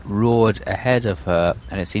road ahead of her,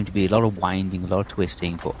 and it seemed to be a lot of winding, a lot of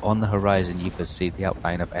twisting, but on the horizon you could see the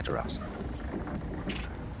outline of Edoras.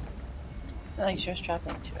 I think she was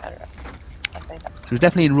traveling to Edoras. I'd say that's. She was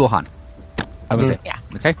definitely in Rohan, I would say. Yeah.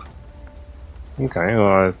 Okay. Okay,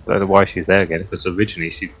 well, I don't know why she's there again, because originally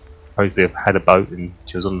she supposedly had a boat and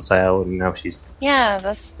she was on the sail, and now she's... Yeah,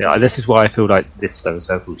 that's. Yeah, this is why I feel like this Stone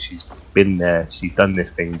Circle, she's been there, she's done this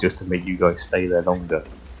thing just to make you guys stay there longer.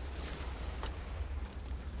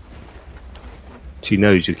 She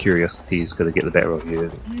knows your curiosity is going to get the better of you,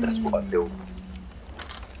 and that's what I feel.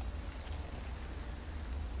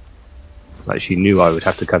 Like, she knew I would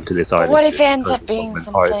have to come to this island. What if it just ends up because being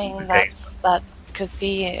of my something ties that could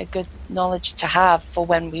be a good knowledge to have for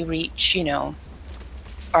when we reach,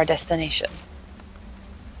 our destination?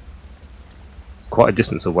 quite a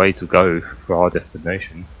distance away to go for our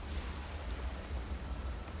destination.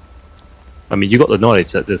 I mean, you got the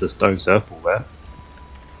knowledge that there's a stone circle there,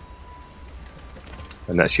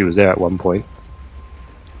 and that she was there at one point.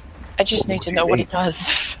 I just need to know what it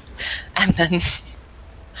does, and then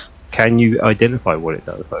Can you identify what it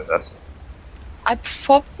does? Like that's I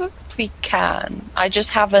probably can. I just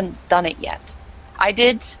haven't done it yet. I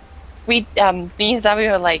did. We me and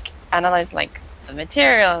Zabi were like analyzing like the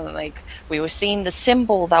material, and, like we were seeing the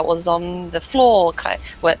symbol that was on the floor.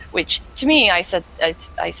 Which to me, I said to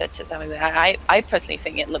Zabi, I personally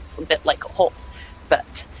think it looks a bit like a horse,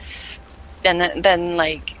 but then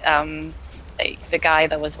like the guy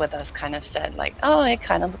that was with us kind of said like, oh, it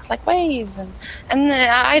kind of looks like waves, and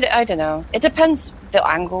I don't know. It depends the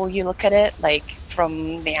angle you look at it. Like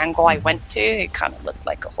from the angle I went to, it kind of looked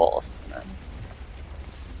like a horse. And then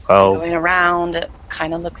going around, it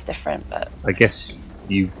kind of looks different. But I guess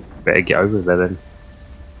you better get over there then.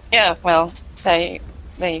 yeah, well, there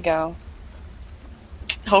you go.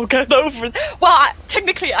 I'll get over it. Well,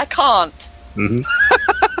 technically, I can't. Mm-hmm.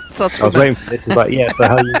 So I was waiting for this. Is like, yeah. So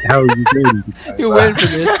how are you doing? You're waiting for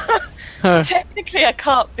this. Technically, I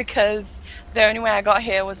can't because the only way I got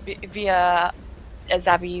here was via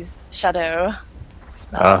Zabi's shadow.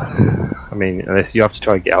 I mean, unless you have to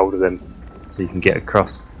try and get hold of them so you can get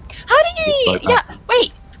across. How did you? Like Yeah,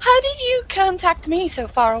 wait. How did you contact me so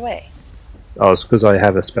far away? Oh, it's because I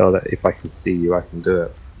have a spell that if I can see you, I can do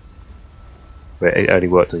it. But it only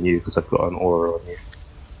worked on you because I've got an aura on you.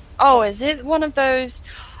 Oh, is it one of those?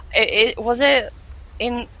 Was it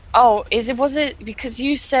because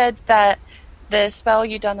you said that the spell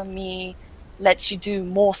you done on me lets you do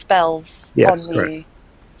more spells Yes, on me? correct.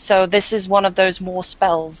 So this is one of those more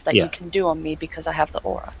spells that Yeah. you can do on me because I have the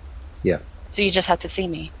aura. Yeah. So you just had to see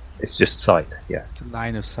me. It's just sight, yes. It's a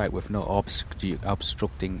line of sight with no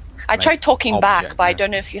obstructing. I tried talking back, object, but I yeah.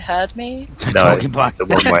 don't know if you heard me. Talking back. The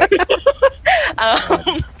one way.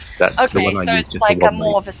 That's the Okay, one I so use, it's just like the a one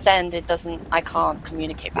more way. of a send. It doesn't. I can't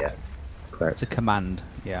communicate back. Yes, correct. It's a command,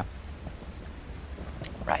 yeah.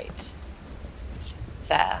 Right.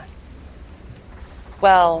 There.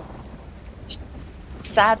 Well,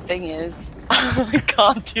 sad thing is, I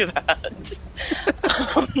can't do that.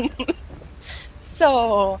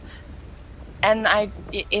 So, and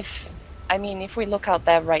if we look out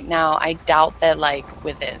there right now, I doubt they're like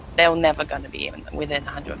within. They're never going to be within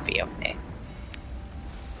 100 feet of me.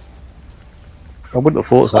 I wouldn't have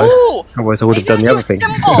thought so. Ooh! Otherwise, I would have Maybe done the I'll other do a thing.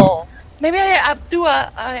 symbol. Maybe I do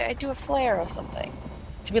a flare or something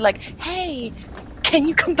to be like, hey, can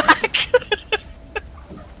you come back?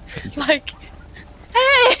 Like,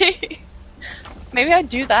 hey. Maybe I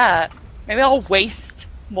do that. Maybe I'll waste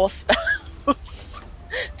more spells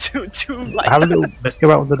to like. Have a little. Let's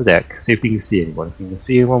go out onto the deck. See if we can see anyone. If we can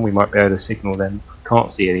see anyone, we might be able to signal them. If we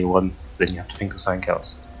can't see anyone, then you have to think of something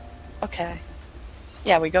else. Okay.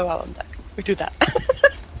 Yeah, we go out on deck. We do that.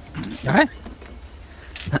 Okay.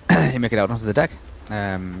 You make it out onto the deck.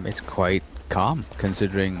 It's quite calm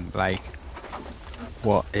considering like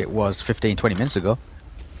what it was 15-20 minutes ago.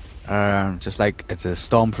 Just like it's a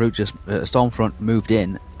stormfront moved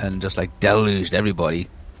in and just like deluged everybody,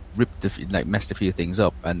 messed a few things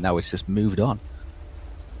up, and now it's just moved on.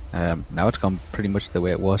 Now it's gone pretty much the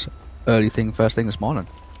way it was first thing this morning.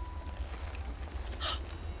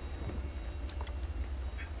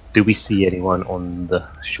 Do we see anyone on the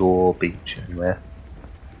shore, beach, anywhere?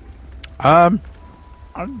 I'll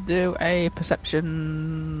do a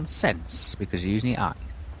perception sense because you're using your eye.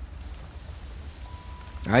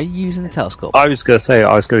 Are you using the telescope? I was going to say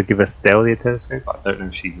I was going to give a Stelia telescope, but I don't know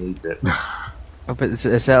if she needs it. Oh, but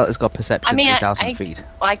it's got perception 3,000 feet.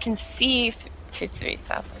 I can see to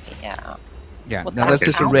 3,000 feet. Yeah. Yeah, Would no, that that's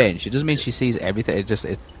just a count? range. It doesn't mean she sees everything. It's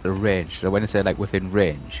a range. So when I say like within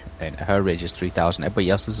range, then her range is 3,000.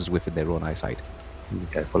 Everybody else's is within their own eyesight.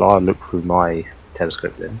 Okay, well I'll look through my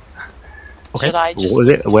telescope then. Okay. Should I just What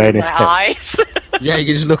was it? Awareness my sense. eyes? Yeah, you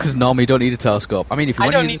can just look as normal. You don't need a telescope. I mean, if you I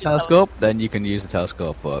want to don't use a need a telescope, then you can use the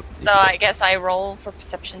telescope. But if So you I guess I roll for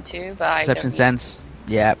perception too, but I perception don't need- sense,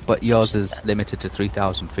 yeah, but yours Perception is sense. limited to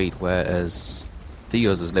 3,000 feet, whereas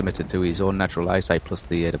Theo's is limited to his own natural eyesight plus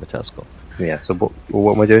the aid of a telescope. Yeah, so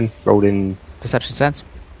what am I doing? Rolling Perception sense.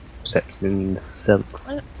 perception, sense,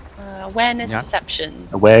 awareness, Yeah.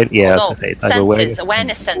 perceptions. aware. Yeah, I no, was going to say it's either senses. awareness,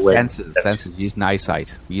 Awareness, senses. awareness. Senses. Using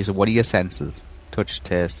eyesight. Use one of your senses: touch,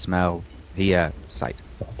 taste, smell, hear, sight.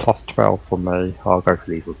 Plus 12 for me. I'll go for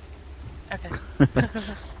these ones. Okay.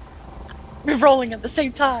 We're rolling at the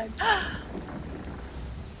same time.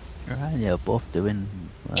 Right, you're both doing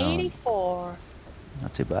well, 84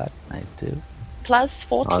 not too bad. 92. plus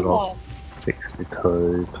 41.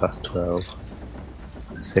 62 plus 12.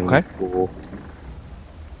 74.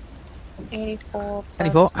 84 plus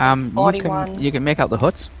 24. You 41. can make out the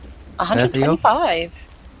huts. 125.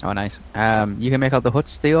 Oh, nice. You can make out the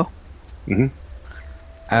huts, Theo. Mm-hmm.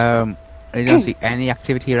 You don't see any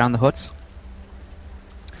activity around the huts.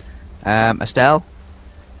 Estelle,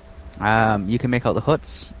 you can make out the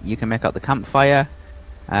huts. You can make out the campfire.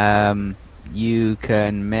 You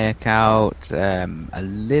can make out a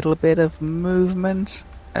little bit of movement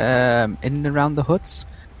in and around the huts.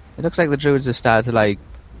 It looks like the druids have started to like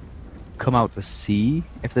come out to see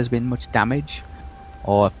if there's been much damage,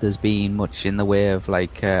 or if there's been much in the way of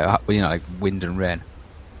like like wind and rain.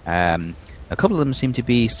 A couple of them seem to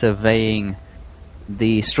be surveying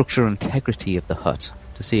the structural integrity of the hut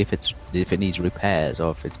to see if it needs repairs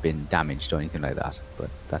or if it's been damaged or anything like that. But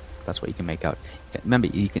that's what you can make out. Remember,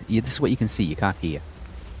 this is what you can see. You can't hear.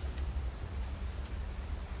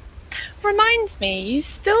 Reminds me, you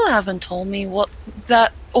still haven't told me what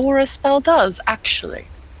that aura spell does, actually.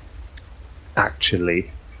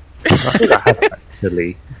 Actually. I think I have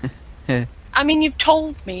actually. I mean, you've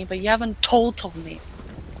told me, but you haven't told me.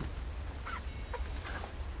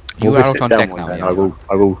 You We'll are sit out on down deck one now. day and Yeah.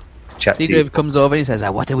 I will chat to you. Seagrave comes over and he says,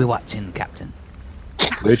 "What are we watching, Captain?"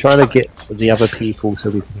 We're trying to get the other people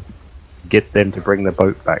so we can get them to bring the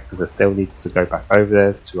boat back, because I still need to go back over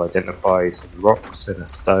there to identify some rocks and a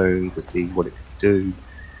stone to see what it can do,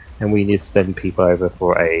 and we need to send people over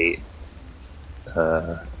for a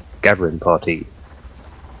gathering party.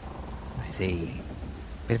 I see.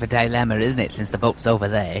 Bit of a dilemma, isn't it? Since the boat's over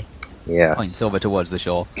there, Yes, points over towards the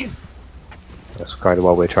shore. that's kind of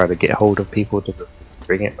why we're trying to get hold of people to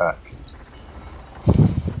bring it back.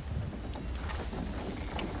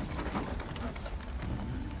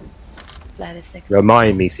 Gladys Nick.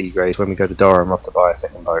 Remind me, Seagraves, when we go to Durham, we'll have to buy a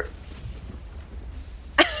second boat.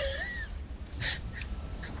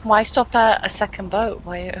 Why stop at a second boat?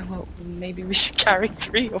 Well, maybe we should carry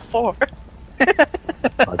 3 or 4. I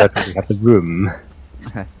don't think we have the room.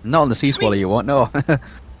 Not on the sea swallow, you won't. No.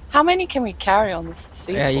 How many can we carry on this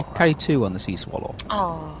sea Yeah, you swallow? can carry 2 on the sea swallow.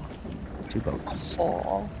 Oh, 2 boats.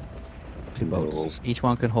 4. 2 boats. Each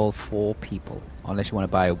one can hold 4 people. Unless you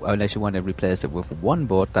want to replace it with one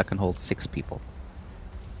boat that can hold 6 people.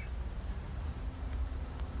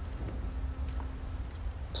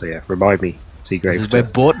 So yeah, remind me, Seagraves. This is where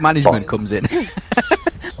boat management comes in.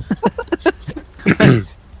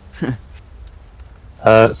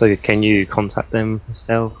 So can you contact them,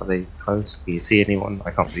 Estelle? Are they close? Can you see anyone? I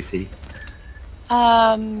can't really see.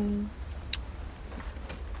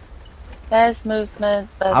 There's movement,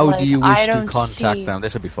 but How like, do you I wish to don't contact see... them?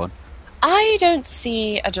 This would be fun. I don't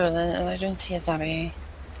see a druid, and I don't see a Zabi.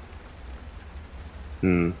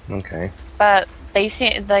 Okay. But they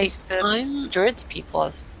see like the I'm- druids people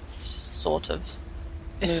are sort of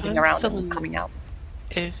If moving I'm around still and in- coming out.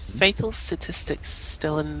 If vital statistics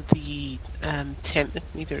still in the tent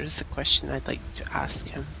with me, there is a question I'd like to ask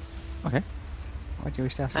him. Okay. What do you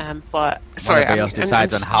wish to ask? But sorry, everybody else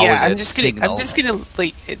decides on how yeah, it I'm just gonna. signals. I'm just gonna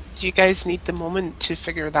like. Do you guys need the moment to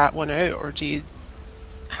figure that one out, or do you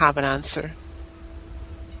have an answer?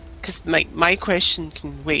 Because my question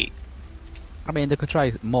can wait. I mean, they could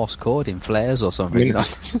try Morse code in flares or I something. mean, You know?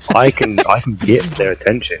 I can get their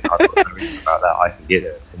attention. I've got no reason about that. I can get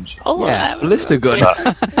their attention. Oh, Yeah, ballista gun.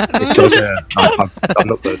 But because, I'm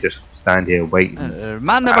not going to just stand here waiting.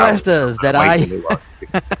 Man the ballistas, dead eye. waiting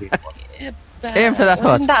Aim for that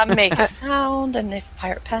Wouldn't hut. that make sound? And if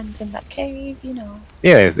Pirate Pen's in that cave, you know.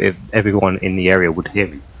 Yeah, if everyone in the area would hear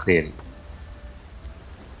me clearly,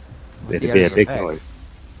 What's the it'd be a area big effect? noise.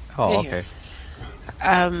 Oh, Yeah. okay.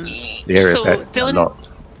 The area So effect, Dylan, not.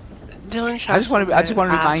 Dylan, I just want to ask,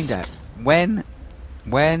 remind that when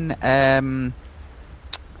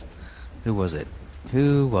who was it?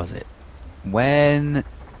 When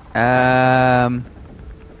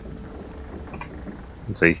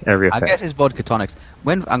Let's see, area I effect. guess it's vodka tonics.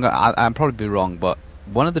 When I'm probably be wrong, but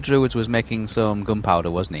one of the druids was making some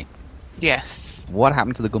gunpowder, wasn't he? Yes, What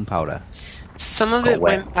happened to the gunpowder? some of Oh, it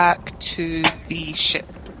where? went back to the ship.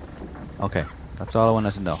 Okay, that's all I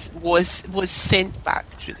wanted to know. Was sent back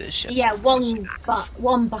to the ship. Yeah, one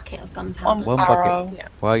bucket of gunpowder. One barrel. bucket.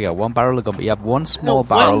 Well, yeah, one barrel of gunpowder. You have one small No,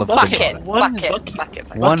 barrel one of bucket. gunpowder. One bucket,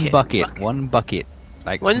 bucket. bucket. One bucket.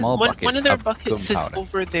 Like One small bucket. of their of buckets gunpowder. is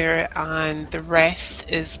over there, and the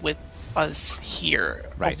rest is with us here,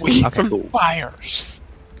 Right, away okay. from fires.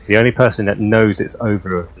 The only person that knows it's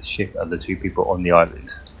over the ship are the two people on the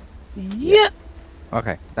island. Yep,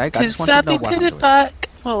 Okay, I because just wanted to know Zabi what put happened it to it. back.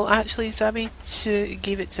 Well, actually, Zabi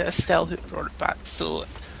gave it to Estelle, who brought it back. So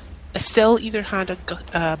Estelle either had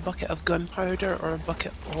a bucket of gunpowder or a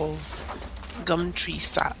bucket of gum tree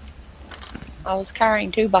sap. I was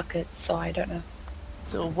carrying 2 buckets, so I don't know.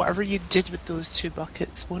 So whatever you did with those 2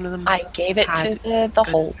 buckets, one of them I gave it to had the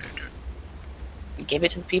hold. I gave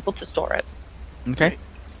it to the people to store it. Okay.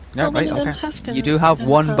 Yeah, Oh, one right, of them okay. has You do have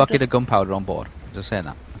one gunpowder. bucket of gunpowder on board. Just saying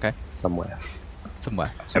that, okay? Somewhere.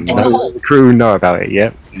 Somewhere. And In the no hole. crew know about it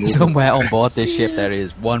yet. Somewhere on board this ship there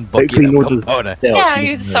is one bucket Hopefully of nor does gunpowder. Estelle. Yeah, She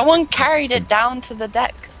doesn't know. someone carried it down to the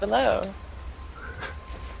decks below.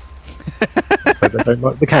 So they don't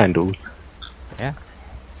like the candles.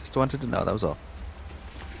 Just wanted to know, that was all.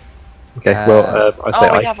 Okay, Uh, well, I say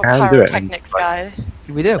Oh, we I have a can do it. and, pyrotechnics like, guy.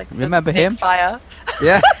 We do. Like, Remember big him? Fire.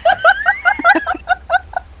 Yeah.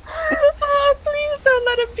 Oh, please don't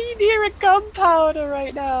let him be near a gunpowder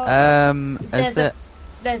right now. Is there...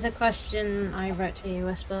 There's a question I wrote to you,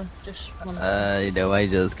 Whisper. Just one. You know, I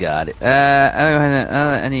just got it.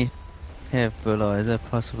 Any here below, is it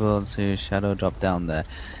possible to shadow drop down there?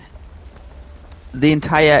 The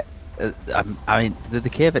entire, I mean, the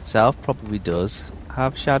cave itself probably does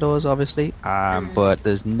have shadows, obviously, but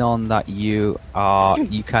there's none that you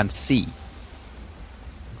can see.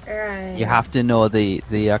 Right. You have to know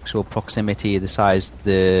the actual proximity, the size,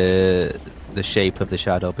 the shape of the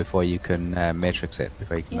shadow before you can matrix it.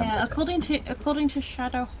 Before you can Yeah, manipulate it. according to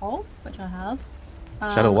Shadow Hop, which I have.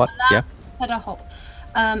 Shadow what? Yeah. Shadow Hop.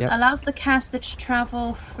 Yep. Allows the caster to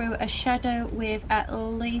travel through a shadow with at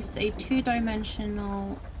least a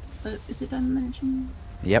 2-dimensional. Is it dimension?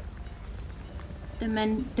 Yep.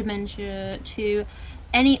 Dimension to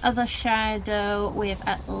any other shadow with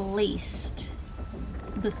at least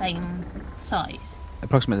the same size.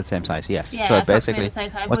 Approximately the same size. Yes. Yeah, So approximately basically, the same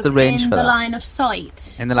size. what's the range Within for the that? line of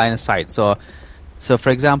sight. In the line of sight. So for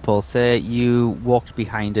example, say you walked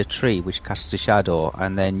behind a tree which casts a shadow,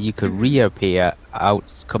 and then you could reappear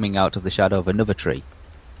coming out of the shadow of another tree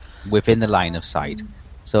within the line of sight.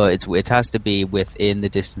 So it has to be within the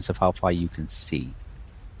distance of how far you can see.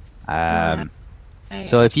 Right.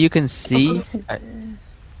 So if you can see,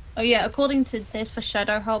 According to this for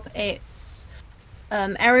Shadow Hop, it's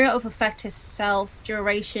area of effect itself.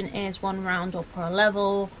 Duration is 1 round or per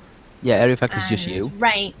level. yeah, area effect is just and you.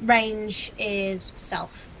 Range is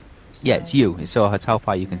self. Yeah, it's you. So it's how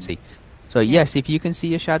far you can see. So yes, if you can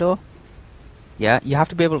see a shadow, yeah, you have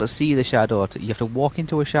to be able to see the shadow. You have to walk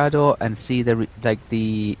into a shadow and see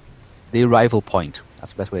the arrival point.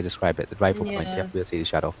 That's the best way to describe it. The arrival point. So you have to be able to see the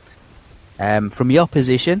shadow. From your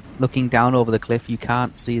position, looking down over the cliff, you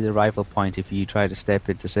can't see the arrival point if you try to step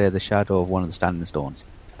into, say, the shadow of one of the standing stones.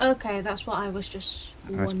 Okay, that's what I was just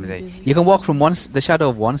wondering. You can walk from the shadow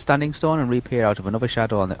of one standing stone and reappear out of another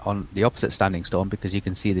shadow on the opposite standing stone because you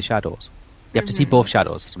can see the shadows. You have to see both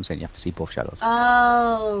shadows. That's what I'm saying. You have to see both shadows.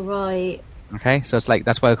 Oh, right. Okay, so it's like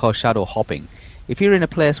that's why I call shadow hopping. If you're in a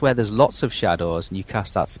place where there's lots of shadows and you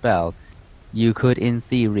cast that spell, you could, in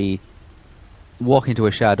theory, walk into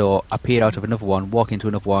a shadow, appear out of another one, walk into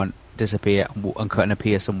another one, disappear, and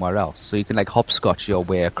appear somewhere else. So you can like hopscotch your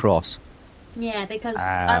way across. Yeah, because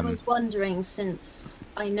I was wondering, since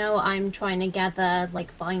I know I'm trying to gather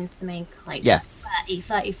like vines to make like 30,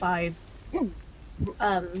 35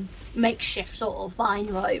 makeshift sort of vine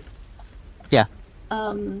rope. Yeah.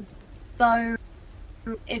 Though,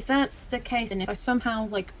 if that's the case, and if I somehow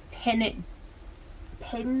like pin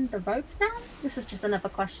the rope down, this is just another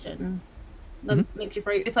question. The makeshift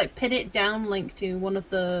rope. If I pin it down, like to one of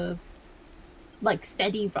the like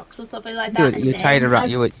steady rocks or something like that, You tie it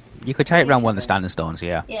around. You could tie it around one of the standing stones.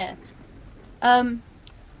 Yeah. Yeah. And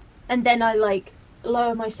then I like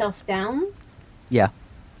lower myself down. Yeah.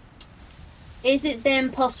 Is it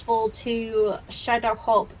then possible to shadow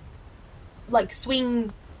hop, like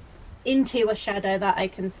swing into a shadow that I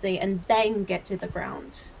can see and then get to the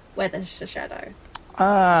ground where there's a shadow?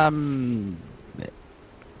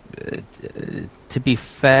 To be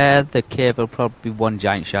fair, the cave will probably be one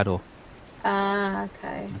giant shadow.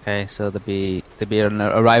 Okay. Okay, so there'd be an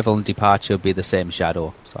arrival and departure would be the same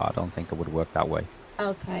shadow. So I don't think it would work that way.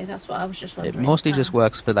 Okay, that's what I was just wondering. It mostly just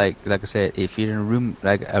works for like I said, if you're in a room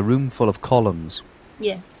like a room full of columns.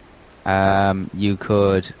 Yeah. You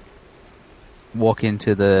could walk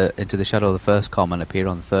into the shadow of the first column and appear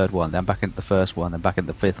on the third one, then back into the first one, then back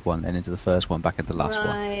into the fifth one, then into the first one, back into the last one.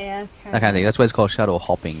 Okay. That kind of thing. That's why it's called shadow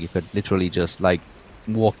hopping. You could literally just like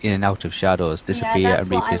walk in and out of shadows, disappear, and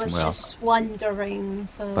reappear somewhere else. Just wondering.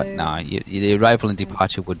 So. But no, the arrival and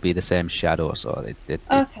departure would be the same shadow, so it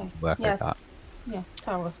work like that. Yeah,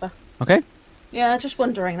 Tara was back. Okay. Yeah, just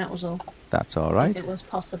wondering. That was all. That's all right. If it was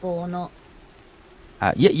possible or not.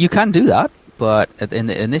 Yeah, you can do that, but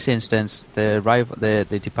in this instance, the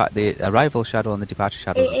arrival shadow and the departure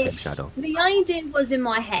shadow is the same shadow. The idea was in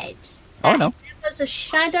my head. Oh no. There was a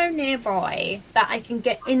shadow nearby that I can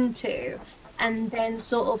get into, and then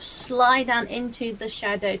sort of slide down into the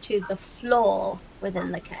shadow to the floor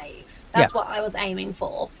within the cave. That's what I was aiming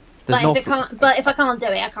for. But if I can't do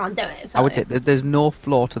it, I can't do it. So. I would say that there's no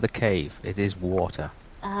floor to the cave. It is water.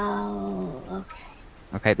 Oh, okay.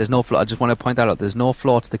 Okay, there's no floor. I just want to point that out. There's no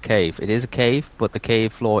floor to the cave. It is a cave, but the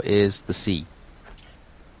cave floor is the sea.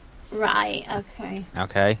 Right. Okay.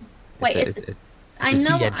 Okay. Wait, it's a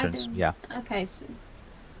sea entrance. Yeah. Okay. So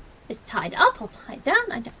it's tied up or tied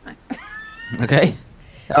down? I don't know. Okay.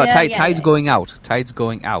 Oh, tide's going out. Tide's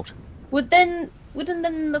going out. Wouldn't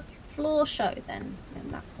then the floor show then?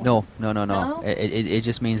 In that point? No. It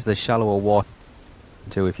just means there's shallower water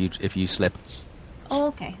too if you slip. Oh,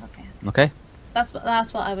 okay. Okay. That's what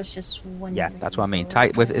I was just wondering. Yeah, that's what I mean.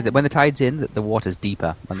 When the tide's in, the water's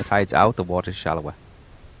deeper. When the tide's out, the water's shallower.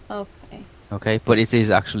 Okay. Okay, but it is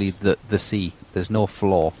actually the sea. There's no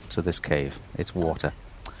floor to this cave. It's water.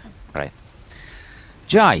 Right.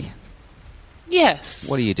 Jai. Yes.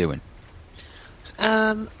 What are you doing?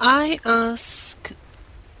 I ask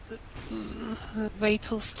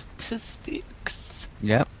vital statistics.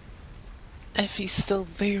 Yep. If he's still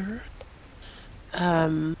there.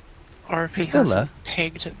 Or if he Still has there?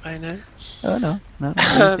 pegged it by now. Oh no.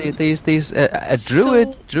 A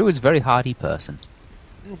druid's a very hardy person.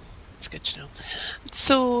 It's good to know.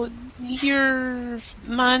 So, your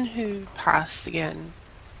man who passed again,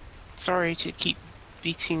 sorry to keep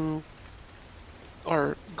beating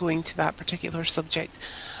or going to that particular subject,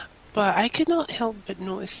 but I could not help but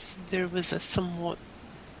notice there was a somewhat,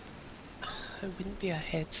 it wouldn't be a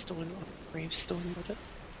headstone or a gravestone, would it?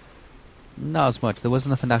 Not as much. There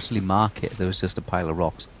wasn't nothing to actually mark it. There was just a pile of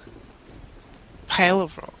rocks. Pile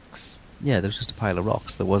of rocks? Yeah, there was just a pile of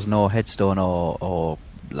rocks. There was no headstone or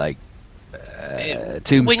like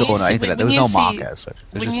tombstone or anything like that. There was no marker as such.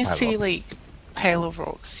 When you say like pile of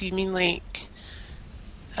rocks, you mean like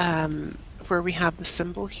where we have the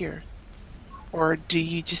symbol here? Or do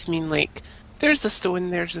you just mean like there's a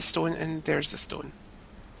stone, and there's a stone?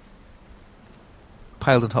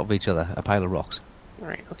 Piled on top of each other, a pile of rocks.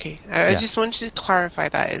 Right, okay. I just wanted to clarify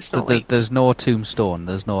that. It's not like... There's no tombstone.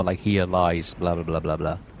 There's no, like, here lies, blah, blah, blah, blah,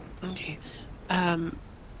 blah. Okay. I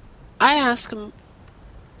ask him...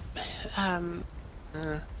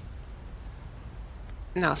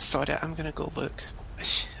 no, start it. I'm gonna go look.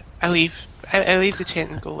 I leave the tent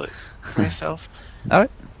and go look myself. Alright.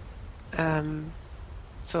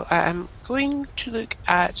 So I'm going to look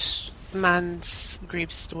at man's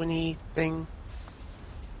gravestone-y thing.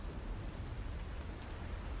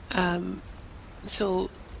 So,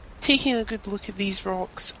 taking a good look at these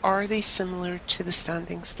rocks, are they similar to the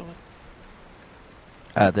standing stone?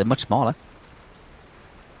 They're much smaller.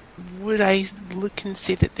 Would I look and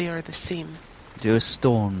say that they are the same? Do a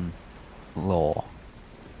stone law.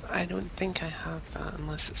 I don't think I have that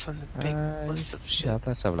unless it's on the big list of shit. Yeah,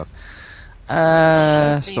 let's have a look.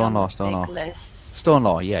 Should be Stone on law, the stone big law. list. Stone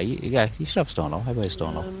law, yeah, you should have stone law. How about a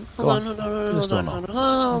stone law? Go Hold on. Do a stone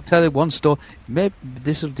law. I'll tell you one stone. Maybe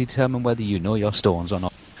this will determine whether you know your stones or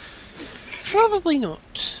not. Probably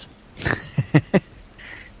not.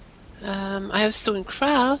 I have stone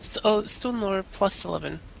crafts. Oh, stone lore plus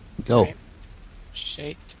 11. Go. Right.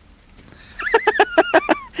 Shit.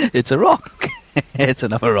 It's a rock. It's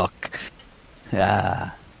another rock.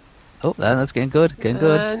 Ah. Oh, that's getting good. Getting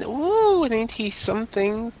good. And, ooh, 90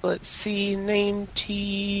 something. Let's see,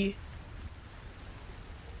 90.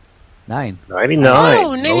 9. 99. Oh,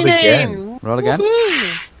 Roll 99! again. Roll again.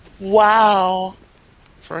 Woohoo! Wow.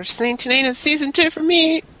 First 99 of season 2 for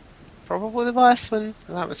me. Probably the last one.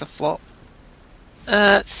 That was a flop.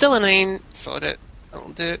 Still a 9. Sod it. I'll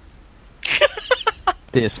do it.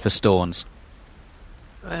 This for stones.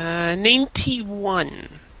 91.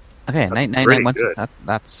 Okay, That's 99. pretty good.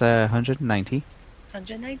 That's 190.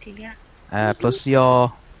 190, yeah. Plus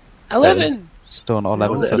your 11! stone or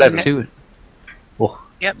 11. Oh, So 11. it's Oh,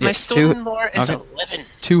 Yep, my Yeah, stone lore is okay. 11.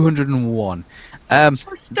 201.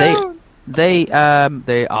 They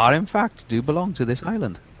are in fact do belong to this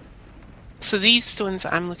island, So these stones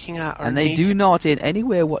I'm looking at are and they do native. not in any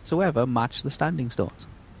way whatsoever match the standing stones.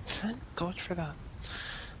 Thank God for that.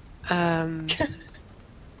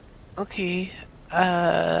 Okay.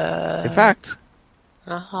 In fact,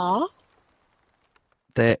 Uh-huh.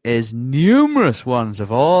 there is numerous ones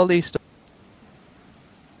of all these stones.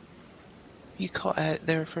 You caught out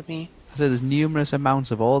there for me. So there's numerous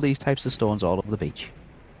amounts of all these types of stones all over the beach.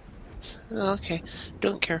 Okay,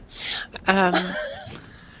 don't care. I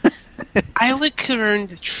look around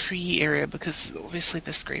the tree area because obviously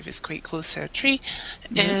this grave is quite close to a tree,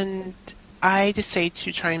 and I decide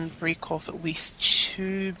to try and break off at least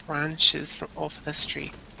 2 branches from off this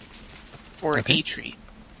tree, or Okay. a tree.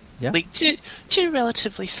 Yeah. Like two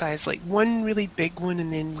relatively sized, like one really big one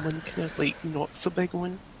and then one kind of like not so big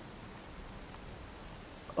one.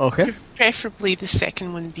 Okay. Preferably the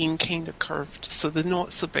second one being kind of curved, so the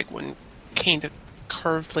not so big one kind of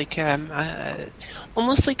curved like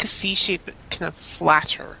almost like a C shape, but kind of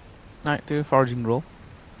flatter. Right, do a foraging roll.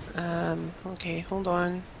 Okay, hold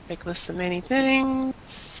on. Big list of many things.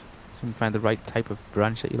 So you can find the right type of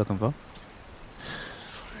branch that you're looking for.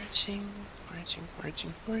 Foraging.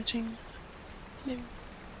 No.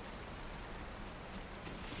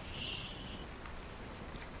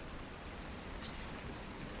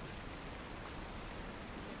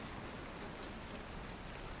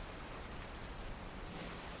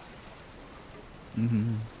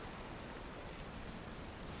 Mm-hmm.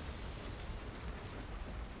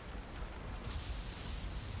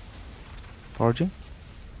 Foraging?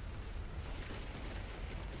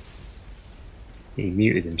 he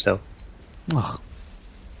muted himself. Oh,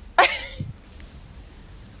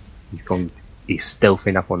 He's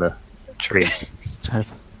stealthing up on a tree.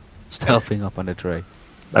 stealthing up on a tree.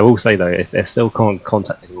 I will say though, if they still can't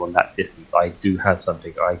contact anyone that distance, I do have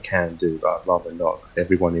something I can do, but I'd rather not, because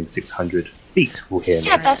everyone in 600 feet will hear me.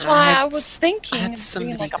 Yeah, that's why I had was thinking. I had of doing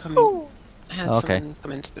somebody like a come poo. I had Okay. someone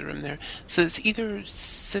come into the room there. So it's either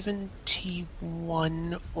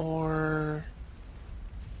 71 or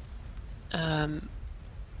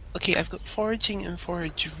okay, I've got foraging and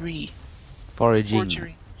foragery. Foraging.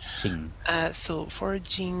 Forgery. Ching. So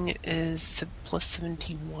foraging is plus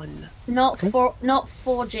 71. Not Okay. not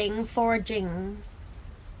forging, foraging.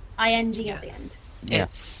 ING Yeah. at the end. Yeah.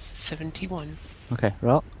 It's 71. Okay,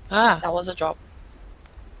 roll. Ah, That was a drop.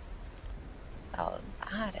 Oh,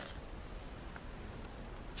 that is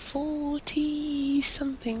 40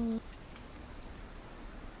 something.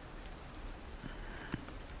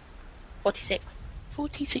 46.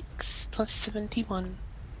 46 plus 71.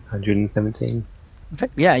 117. Okay.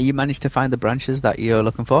 Yeah, you managed to find the branches that you're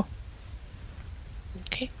looking for.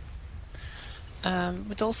 Okay.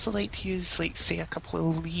 Would also like to use, like, say, a couple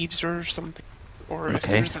of leaves or something. Or if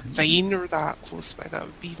Okay. there's a vine or that close by, that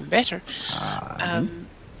would be even better.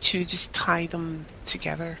 To just tie them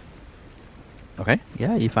together. Okay.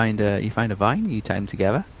 Yeah, you find a vine, you tie them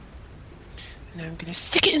together. And I'm going to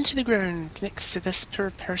stick it into the ground next to this poor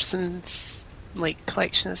person's, like,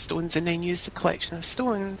 collection of stones, and then use the collection of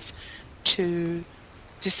stones to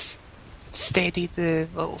just steady the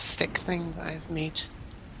little stick thing that I've made.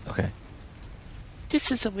 Okay. This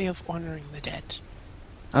is a way of honouring the dead.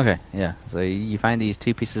 Okay, yeah. So you find these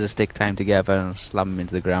 2 pieces of stick timed together and slam them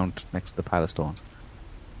into the ground next to the pile of stones.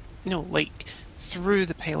 No, like through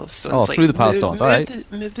the pile of stones. Oh, like, through the pile of stones,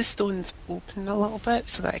 alright. Move the stones open a little bit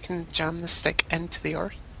so that I can jam the stick into the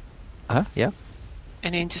earth, Yeah.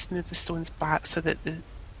 and then just move the stones back so that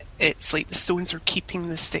it's like the stones are keeping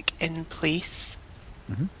the stick in place.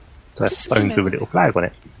 So Just stones with a little flag on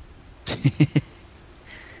it.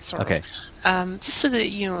 Sort Okay. of. Just so that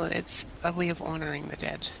it's a way of honouring the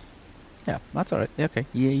dead. Yeah, that's alright. Yeah, okay.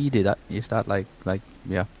 You do that. You start setting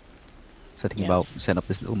about Yes. setting up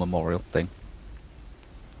this little memorial thing.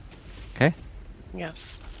 Okay.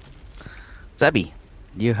 Yes. Zebby,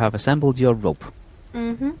 you have assembled your rope.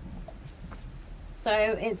 Mm-hmm. So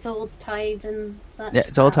it's all tied and such. Yeah,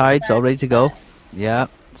 it's all tied, it's all ready to go. Yeah,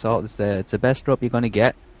 so it's the best rope you're gonna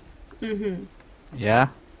get. Mm-hmm. Yeah.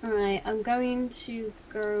 Alright, I'm going to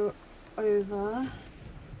go over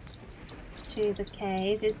to the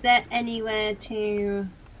cave. Is there anywhere to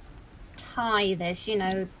tie this, You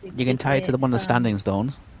can tie it to the one of the standing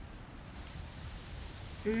stones.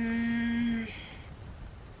 I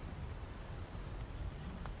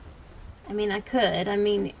mean, I could. I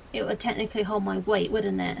mean, it would technically hold my weight,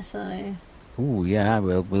 wouldn't it? So... Ooh, yeah,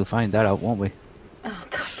 we'll find that out, won't we? Oh,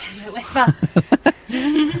 god damn it, Whisper!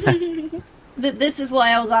 This is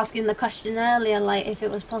why I was asking the question earlier, like, if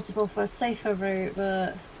it was possible for a safer route,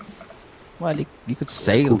 but... Well, you could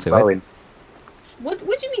sail to it. Rowing. What do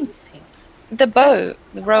you mean, sailed? The boat,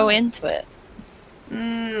 row into it.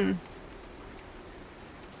 Mmm.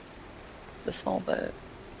 The small boat.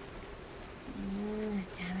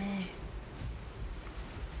 Damn it.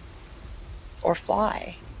 Or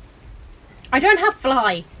fly. I don't have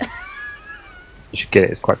fly! You should get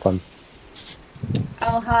it. It's quite fun.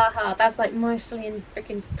 Oh, ha ha. That's like mostly in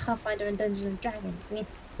freaking Pathfinder and Dungeons and Dragons. I mean,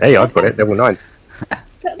 Hey, I've got it. Level 9.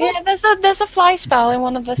 Yeah, there's a fly spell in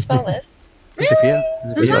one of the spell lists. There's a few.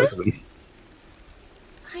 Yeah, actually.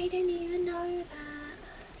 I didn't even know that.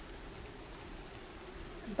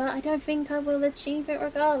 But I don't think I will achieve it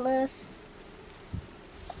regardless.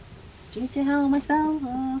 Due to how my spells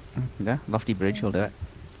are. Yeah, Lofty Bridge will do it.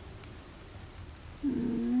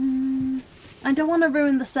 I don't want to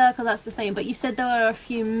ruin the circle, that's the thing, but you said there were a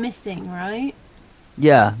few missing, right?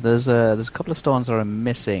 Yeah, there's a couple of stones that are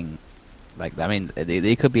missing. Like, I mean,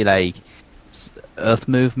 they could be like earth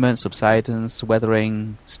movement, subsidence,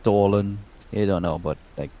 weathering, stolen. You don't know, but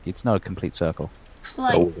like it's not a complete circle.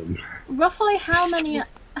 Like, Stolen. roughly how many...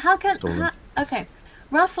 How can... Stolen. Okay.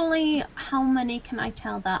 Roughly how many can I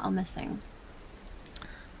tell that are missing?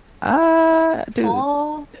 Do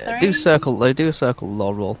 4? 3? do circle. They do a circle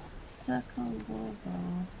law roll. Circle, wall,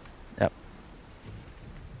 wall. Yep.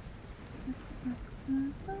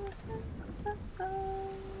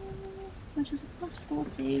 Which is a plus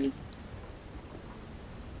 40.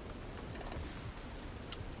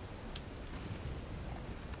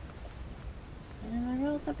 And my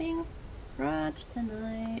rolls are being right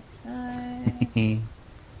tonight, so...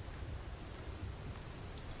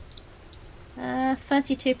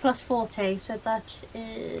 32 plus 40, so that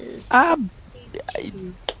is...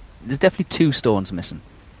 There's definitely 2 stones missing.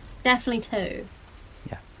 Definitely 2.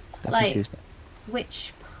 Definitely Like, 2 stones.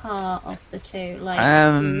 Which part of the 2? Like,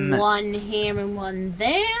 one here and one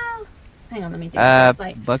there? Hang on, let me do that.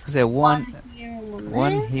 Like, but I could say one here and one there?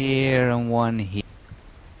 one here and one here.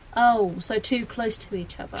 Oh, so 2 close to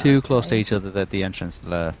each other. Too close to okay. each other at the entrance to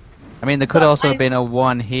the... I mean, there could But also I- have been a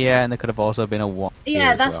 1 here, and there could have also been a 1 here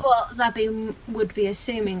Yeah, as that's well. what Zabby would be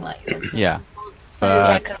assuming, like, this. Yeah. So,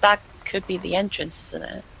 Yeah, because that could be the entrance, isn't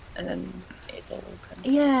it? And then it all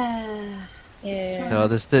can... yeah. Yeah. So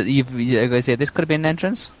there's like I say, this could have been an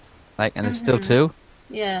entrance, like, and there's still 2,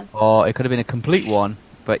 Yeah. or it could have been a complete one,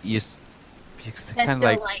 but you There's kind still,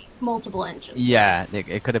 of like, multiple entrances. yeah,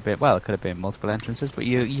 it could have been. Well, it could have been multiple entrances, but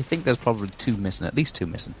you think there's probably 2 missing, at least 2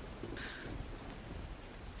 missing.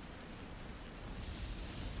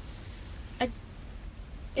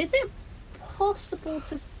 Is it possible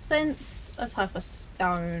to sense a type of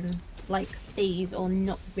stone like these, or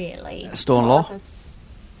not really? Stone What law? type of-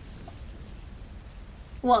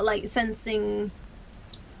 What, like sensing?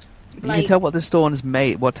 You can Like- tell what the stone is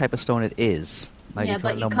made, what type of stone it is. Like, Yeah,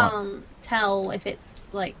 but you know what- can't tell if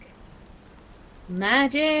it's like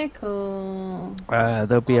magic or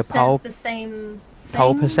there'll be or a power sense the same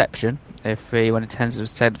power thing? perception if when it tends to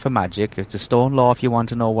set for magic. It's a stone law if you want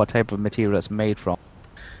to know what type of material it's made from,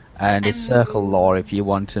 and it's circle law if you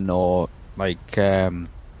want to know, like, try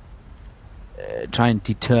and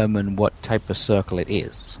determine what type of circle it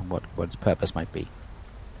is, what its purpose might be.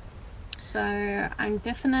 So I'm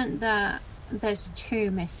definite that there's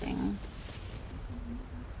 2 missing.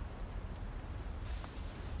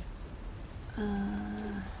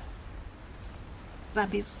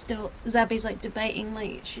 Zabby's like debating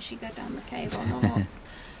like should she go down the cave or not.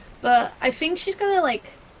 But I think she's gonna like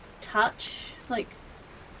touch like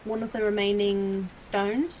one of the remaining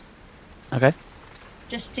stones Okay.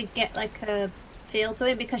 just to get like a feel to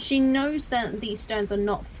it, because she knows that these stones are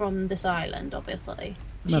not from this island, obviously.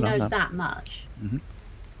 She No, knows that much. Mhm.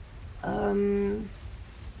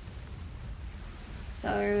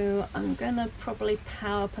 So I'm gonna probably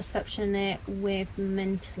power perception it with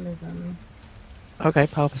mentalism. Okay,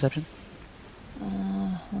 power perception.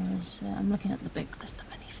 What is it? I'm looking at the big list of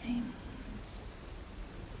many things.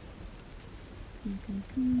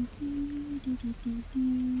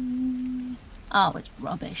 Oh, it's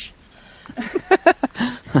rubbish.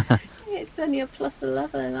 It's only a plus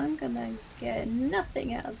 11. I'm gonna get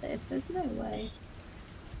nothing out of this. There's no way.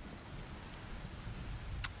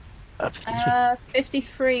 53.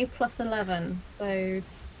 53 plus 11, so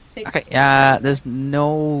 6. Okay, there's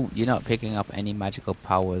you're not picking up any magical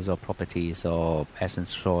powers or properties or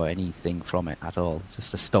essence or anything from it at all. It's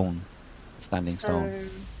just a standing stone.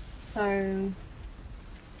 So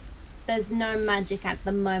there's no magic at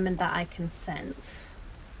the moment that I can sense.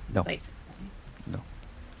 No. Basically. No.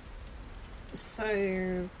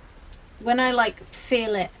 So when I like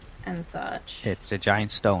feel it and such, It's a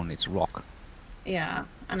giant stone, it's rock. yeah,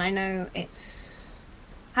 and I know it's.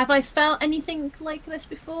 Have I felt anything like this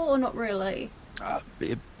before, or not really?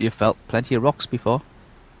 You felt plenty of rocks before.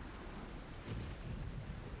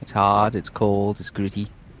 It's hard, it's cold, it's gritty.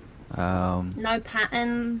 No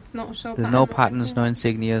patterns, not sure. There's no patterns, no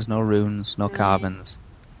insignias, no runes, no carvings,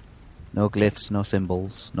 no glyphs, no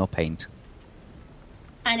symbols, no paint.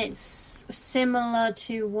 And it's similar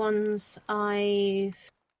to ones I've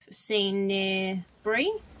seen near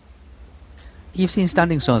Bree. You've seen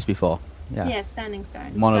standing stones before, yeah. Yeah, standing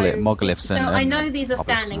stones. Monoliths So and I know these are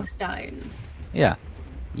cobblestone. standing stones. Yeah,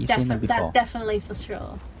 you've seen them before. That's definitely for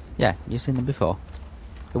sure. Yeah, you've seen them before.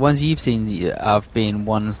 The ones you've seen have been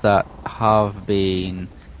ones that have been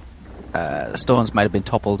stones might have been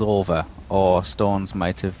toppled over, or stones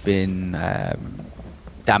might have been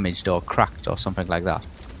damaged or cracked or something like that.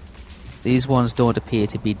 These ones don't appear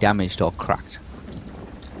to be damaged or cracked.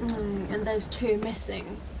 And there's 2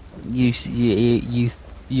 missing. You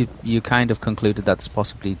kind of concluded that there's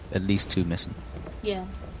possibly at least 2 missing. Yeah.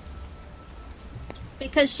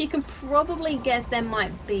 Because she can probably guess there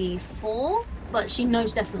might be 4, but she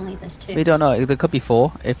knows definitely there's 2. We don't know. There could be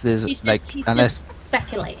 4 if there's She's unless just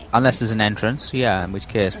speculating. unless there's an entrance. Yeah, in which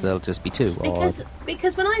case there'll just be 2.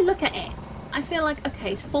 Because when I look at it, I feel like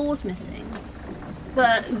okay, 4's missing,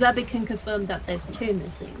 but Zabby can confirm that there's 2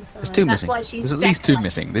 missing. So There's 2 that's missing. why she's There's at least 2 speculating.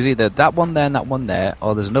 missing. There's either that one there and that one there,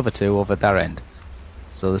 or there's another 2 over at their end.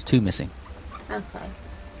 So there's 2 missing. Okay.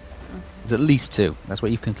 There's at least 2. That's what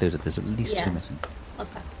you've concluded. There's at least 2 Yeah. missing.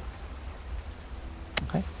 Okay.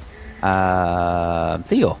 Okay.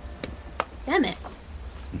 Theo. Damn it.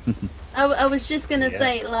 I was just gonna Yeah.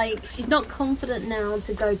 say, like, she's not confident now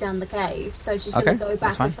to go down the cave, so she's Okay, gonna go that's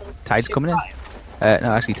back. fine. with her Tide's to coming in. fight.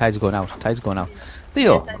 No, actually, tide's going out.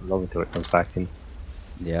 Theo. Yeah, so- Not long until it comes back in.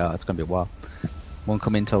 Yeah, it's going to be a while. Won't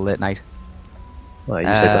come in till late night. Well, you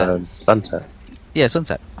said sunset. Yeah,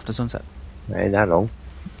 sunset. After sunset. Ain't that long.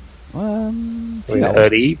 Theo. We're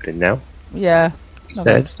early evening now. Yeah. You No,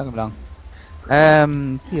 said. it's not going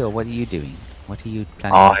long. Theo, what are you doing? What are you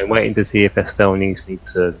planning? I'm waiting to see if Estelle needs me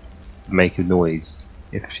to make a noise.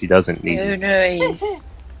 If she doesn't need No it. noise.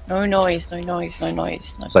 No noise, no noise, no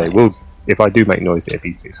noise, no So noise. it will, if I do make noise, it'll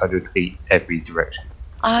be 600 feet every direction.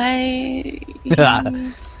 Like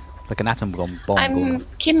an atom bomb going I'm off.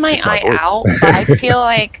 keeping my It's my eye voice. out, but I feel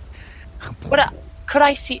like could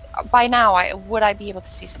I see by now? Would I be able to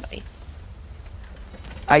see somebody?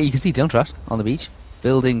 You can see Diltras on the beach,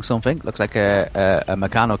 building something. Looks like a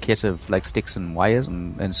Meccano kit of like sticks and wires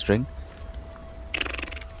and string.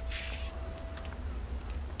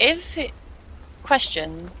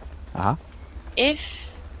 Question: Uh-huh. if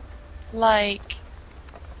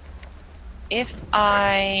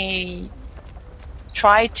I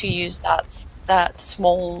try to use that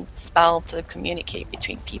small spell to communicate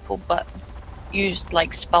between people, but used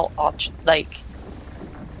like spell like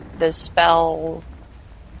the spell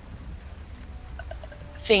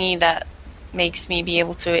thingy that makes me be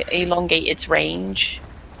able to elongate its range.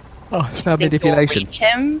 Oh, spell think will manipulation. reach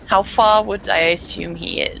him. How far would I assume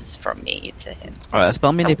he is from me to him? Alright,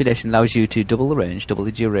 spell manipulation allows you to double the range, double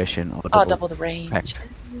the duration, or Double the range. effect.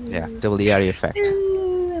 Yeah, double the area effect.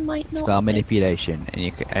 Ooh, I might not. Spell manipulation, and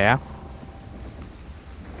you can, yeah.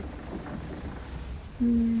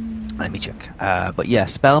 Let me check. But yeah,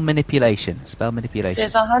 spell manipulation. Spell It manipulation.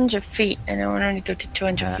 says 100 feet, and it will only go to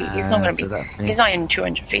 200 feet. He's not going to So be. that means- He's not in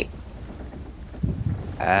 200 feet.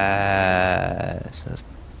 So I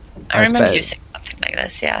remember spell- you saying something like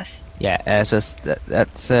this. Yes. yeah.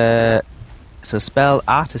 So spell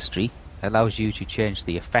artistry allows you to change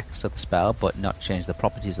the effects of the spell, but not change the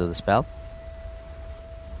properties of the spell.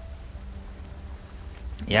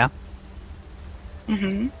 Yeah.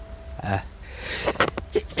 Mm-hmm.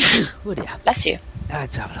 Oh dear. Bless you.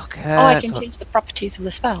 Let's have a look. I can so change the properties of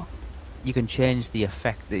the spell. you can change the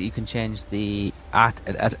effect. That you can change the art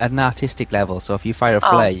at an artistic level. So if you fire a Oh.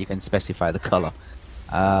 flare, you can specify the color.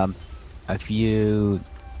 If you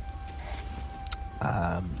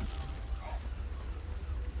yeah,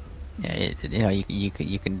 you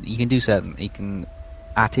can do certain. You can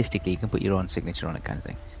artistically, you can put your own signature on it, kind of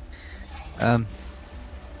thing.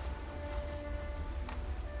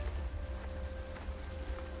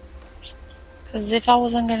 Because if I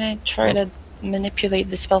wasn't going to try to manipulate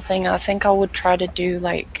the spell thing, I think I would try to do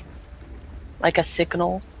like a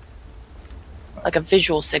signal, like a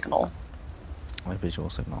visual signal. A visual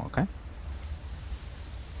signal, okay.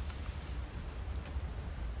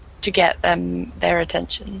 To get them their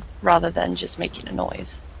attention rather than just making a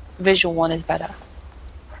noise. Visual one is better.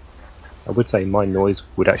 I would say my noise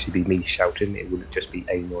would actually be me shouting. It wouldn't just be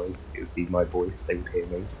a noise. It would be my voice. They would hear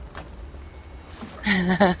me.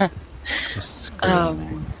 Just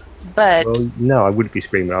scream. But Well, no, I wouldn't be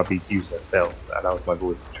screaming. I'd be using a spell that allows my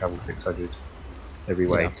voice to travel 600 every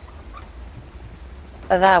way.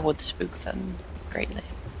 that would spook them greatly.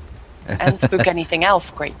 And spook anything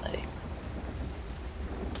else greatly.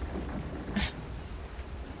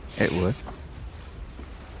 It would.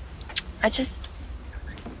 I just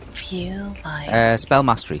feel like... Spell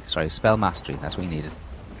mastery. Sorry, spell mastery. That's what we needed.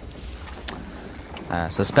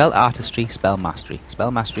 So spell artistry, spell mastery.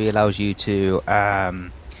 Spell mastery allows you to.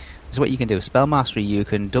 This is what you can do. Spell mastery, you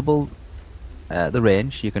can double the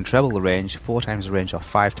range, you can treble the range, 4 times the range, or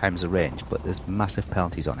 5 times the range. But there's massive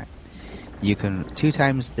penalties on it. You can 2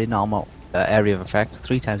 times the normal area of effect,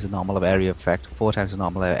 3 times the normal area of effect, 4 times the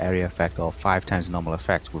normal area of effect, or 5 times the normal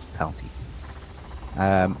effect with penalty.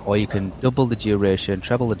 Or you can double the duration,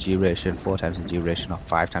 treble the duration, 4 times the duration, or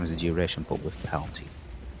 5 times the duration, but with penalty.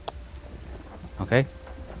 Okay?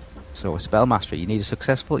 So with spell mastery, you need to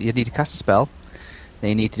cast a spell, then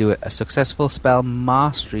you need to do a successful spell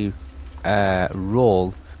mastery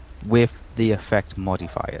roll with the effect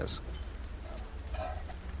modifiers.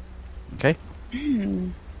 Okay?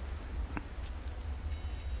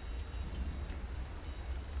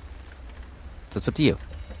 So it's up to you.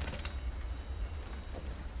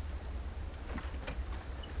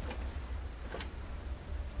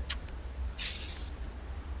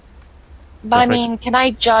 But I for it. mean, can I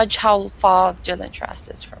judge how far Dylan Trust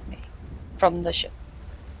is from me? From the ship?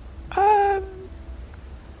 You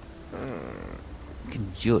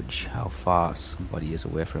can judge how far somebody is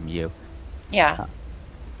away from you. Yeah.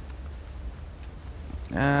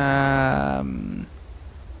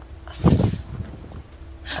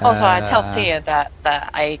 Also, I tell Thea that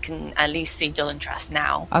I can at least see Dylan Trust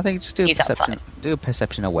now. I think just do He's perception. outside. Do a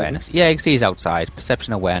perception awareness. Yeah, you can see he's outside.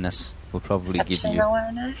 Perception awareness will probably give Perception you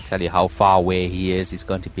awareness? tell you how far away he is. He's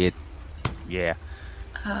going to be. Yeah,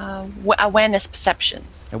 Awareness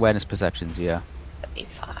perceptions. awareness perceptions. Yeah,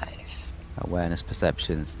 35. awareness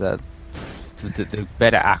perceptions. The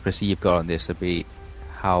better accuracy you've got on this would be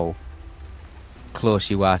how close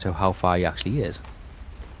you are to how far he actually is.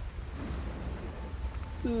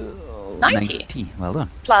 90. Well done.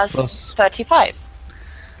 Plus 35. He's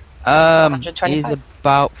 125.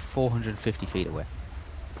 about 450 feet away.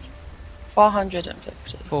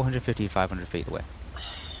 450. 450 to 500 feet away.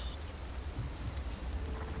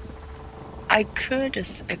 I could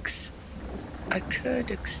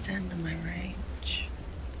extend my range.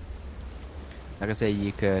 Like I say,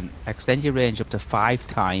 you can extend your range up to 5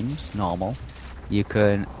 times normal. You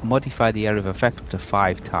can modify the area of effect up to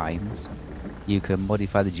 5 times. You can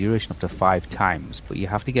modify the duration up to 5 times, but you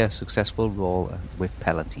have to get a successful roll with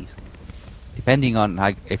penalties. Depending on,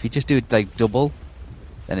 like, if you just do it like double,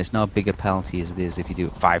 then it's not a bigger penalty as it is if you do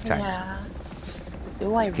it 5 times. Yeah.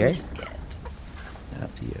 Do I Okay. risk it?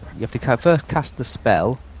 Up to you. You have to first cast the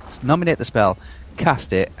spell, nominate the spell,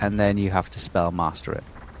 cast it, and then you have to spell master it.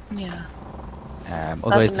 Yeah.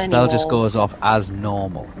 Otherwise, the many spell just rolls. goes off as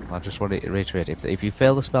normal. I just want to reiterate: if you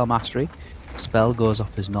fail the spell mastery, the spell goes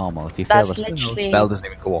off as normal. If you fail the That's spell, the literally- spell doesn't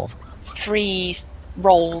even go off. 3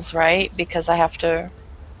 rolls, right? Because I have to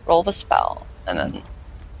roll the spell and then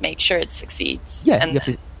make sure it succeeds. Yeah, and you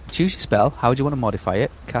have to choose your spell. How do you want to modify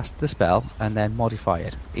it? Cast the spell and then modify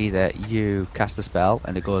it. Either you cast the spell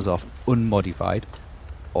and it goes off unmodified,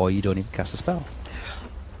 or you don't even cast the spell.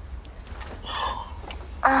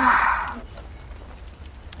 I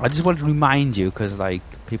just want to remind you, because like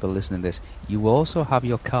people listening to this, you also have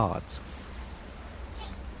your cards.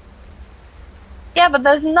 Yeah, but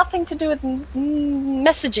there's nothing to do with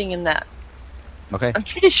messaging in that. Okay. I'm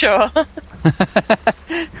pretty sure.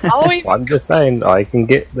 Oh, I'm just saying, I can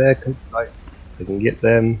get their, I can get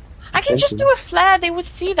them. I can just do a flare. They would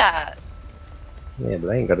see that. Yeah, but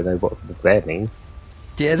they ain't got to know what the flare means.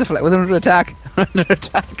 Yeah, it's a flat with under attack. Under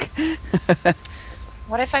attack.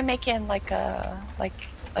 What if I make it in like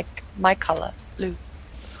my color, blue?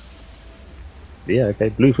 Yeah, okay,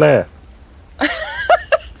 blue flare.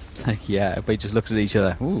 It's like, yeah, everybody just looks at each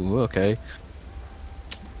other. Ooh, okay.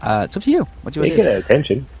 It's up to you. What do you They want get to their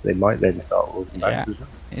attention. They might then start walking back. Yeah.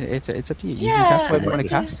 do? It's up to you. You Yeah. can cast whatever you want to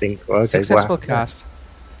cast. Think, well, okay, Successful wow. cast.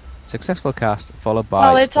 Successful cast followed by.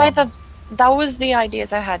 Well, it's spell. either that was the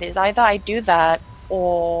ideas I had. Is either I do that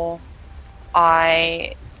or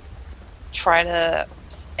I try to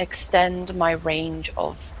extend my range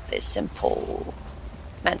of this simple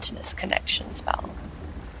maintenance connection spell.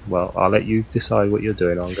 Well, I'll let you decide what you're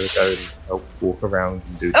doing. I'm going to go and help walk around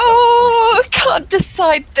and do Oh, I can't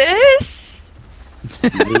decide this.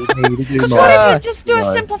 stuff. You need me to do Because my... what if you just do a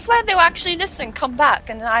No. simple flare? They'll actually listen, come back,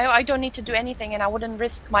 and I don't need to do anything, and I wouldn't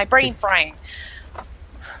risk my brain frying.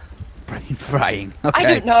 Brain frying. Okay.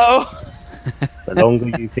 I don't know. The longer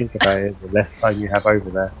you think about it, the less time you have over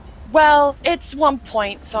there. Well, it's 1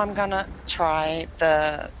 point, so I'm gonna try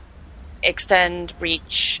the extend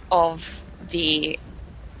reach of the.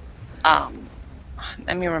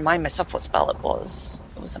 Let me remind myself what spell it was.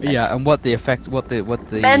 It was a Yeah, and what the effect? What the?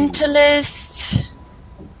 mentalist.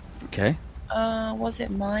 Okay. Was it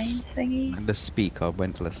mind thingy? And the speak or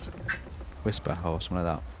mentalist, whisper or something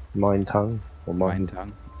like that. Mind tongue or Mind mind...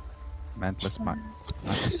 tongue. Mentalist.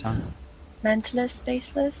 Mentalist tongue. Mentalist,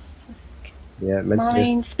 baseless, Yeah, mentalist.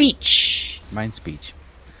 mind speech. Mind speech.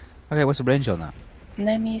 Okay, what's the range on that?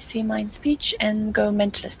 Let me see mind speech and go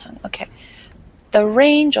mentalist tongue. Okay. The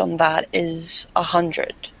range on that is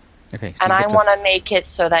 100. Okay. So And you I get to- want to make it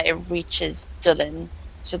so that it reaches Dylan.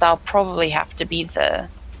 So that'll probably have to be the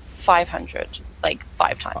 500. Like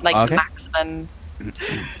 5 times. Like Okay. the maximum.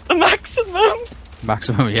 The maximum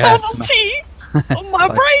maximum. Yeah. it's ma- penalty on my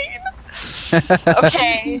brain.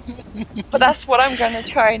 Okay. But that's what I'm going to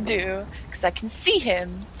try and do. Because I can see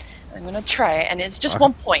him. I'm going to try it. And it's just Okay.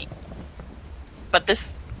 1 point. But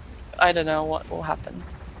this. I don't know what will happen.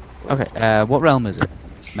 Okay. What realm is it?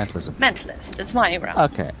 Mentalism. Mentalist. It's my realm.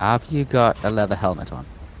 Okay. Have you got a leather helmet on?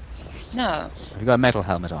 No. Have you got a metal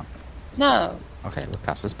helmet on? No. Okay. We'll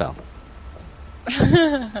cast a spell.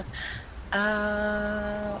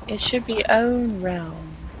 It should be own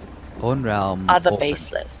realm. Own realm. Other open.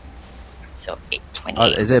 base lists. So 828.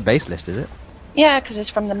 Oh, is it a base list? Is it? Yeah, because it's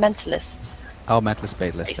from the mentalists. Oh, mentalist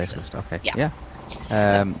base list. Base Base list. list. Okay. Yeah.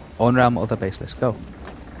 Yeah. Own realm. Other base list. Go.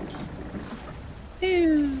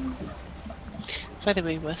 By the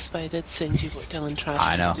way, Wisp, I did send you what Dylan I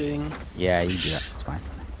Trask know. is doing. Yeah, you do that. It's fine.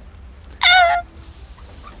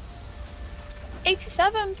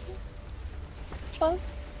 87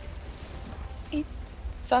 plus 8.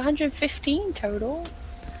 So 115 total.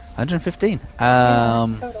 115.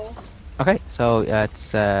 Total. Okay, so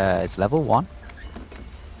it's level 1.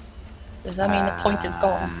 Does that mean the point is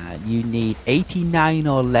gone? You need 89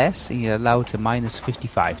 or less, and you're allowed to minus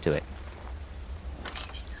 55 to it.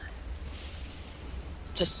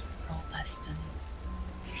 Just roll less than.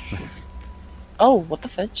 Oh, what the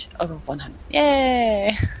fudge? Oh, 100.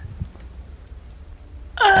 Yay!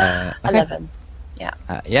 Okay. 11.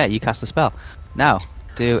 Yeah, you cast a spell. Now,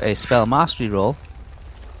 do a spell mastery roll.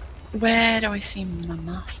 Where do I see my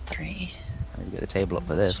mastery? Let me get the table up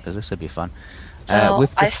for this, because this would be fun. Spell,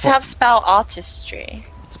 with the I have spell artistry.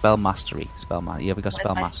 Spell mastery. Yeah, we got Where's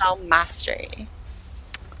spell my mastery. spell mastery?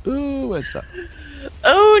 Ooh, where's that?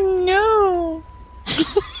 Oh no!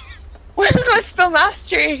 Where's my spell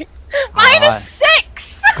mastery? Ah. Minus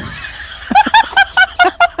 6!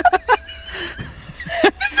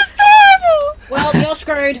 This is terrible! Well, you're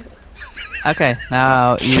screwed. Okay,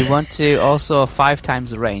 now you want to also 5 times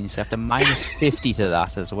the range, so you have to minus 50 to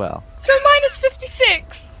that as well. So minus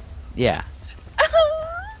 56! Yeah,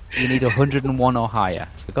 you need 101 or higher.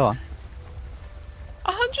 So go on.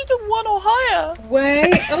 101 or higher?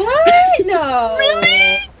 Wait, what? No.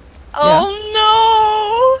 Really?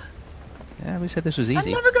 Oh Yeah, we said this was no!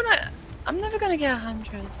 easy. I'm never gonna get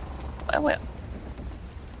 100. Wait.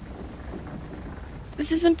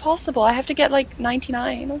 This is impossible. I have to get like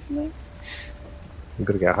 99 or something. We've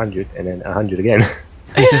got to get 100 and then 100 again.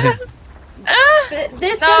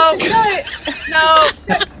 This No. goes to show. No.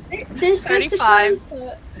 This goes to 35.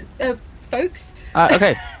 show, folks.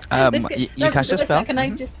 Okay. This go- You no, cast your listen, spell.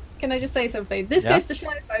 Can I just say something? This Yeah. goes to show,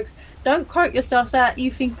 folks. Don't quote yourself that you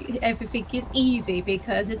think everything is easy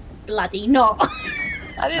because it's bloody not.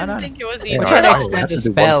 I didn't No. think it was Yeah, We're easy. trying to I have extend to a do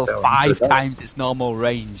one spell spell and 5 do that. times its normal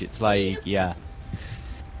range. It's like, yeah.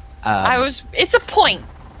 It's a point.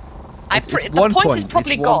 It's the 1 point point. is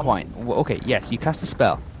probably it's 1 gone. point. Okay, yes, you cast a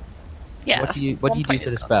spell. Yeah. What do you 1 do point for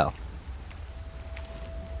the is gone. spell?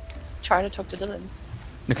 Try to talk to Dylan.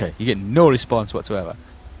 Okay, you get no response whatsoever.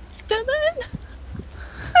 Dylan.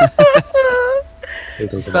 It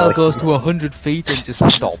doesn't Spell like goes it. to 100 feet and just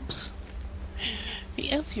stops.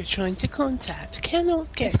 The elf you're trying to contact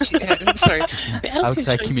cannot get you. Sorry. The elf you're Outside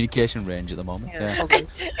trying communication range at the moment. Yeah, Yeah. hold on.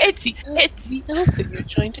 It's The elf that you're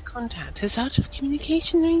trying to contact is out of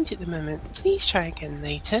communication range at the moment. Please try again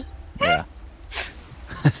later. Yeah.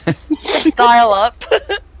 dial up.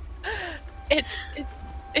 it's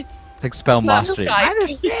Take spell mastery. Guy.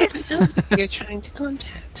 The elf you're trying to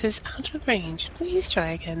contact is out of range. Please try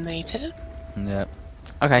again later. Yeah.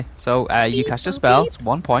 Okay, so you cast your spell. It's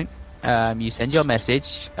 1 point. You send your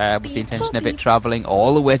message with the intention of it traveling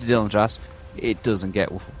all the way to Dylandrast. It doesn't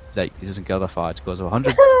get like it doesn't go that far. It goes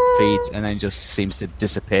 100 feet and then just seems to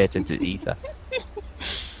dissipate into ether.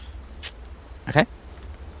 Okay.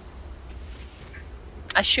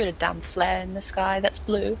 I shoot a damn flare in the sky that's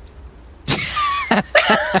blue.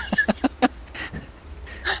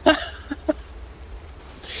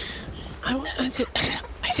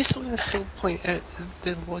 I just want to still point out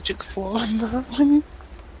the logic flaw on that one.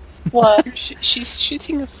 What? She's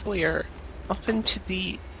shooting a flare up into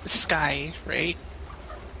the sky, right?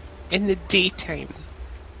 In the daytime.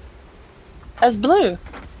 That's blue.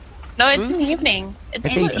 No, it's in the evening. It's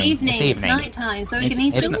It's evening. evening. It's It's evening. nighttime, so we It's- can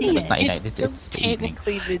easily it's see not- it. night. It's still it's evening.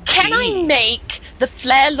 technically the Can I day. make the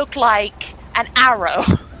flare look like an arrow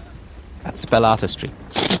That's spell artistry.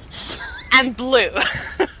 and blue?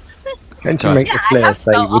 Can't you Right. make the flare that's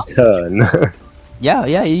say not- return? Yeah,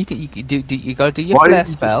 you can do you gotta do your Why flare didn't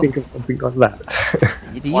you spell. just think of something like that?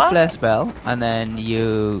 You do your What? flare spell, and then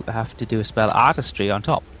you have to do a spell artistry on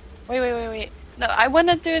top. Wait. No, I want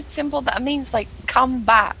to do a symbol that means like come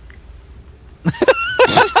back.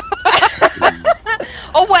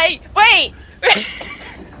 Oh wait.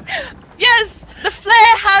 Yes, the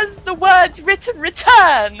flare has the words written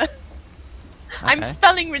return. I'm Okay.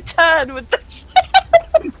 spelling return with the.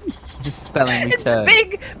 Spelling It's return.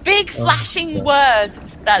 a big flashing word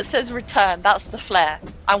that says return. That's the flare.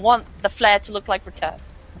 I want the flare to look like return.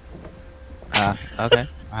 Okay.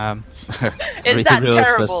 Is Read that the rules for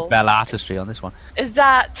terrible? spell artistry on this one. Is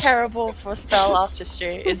that terrible for spell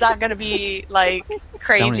artistry? Is that gonna be like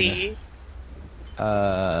crazy?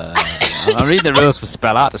 I'm reading the rules for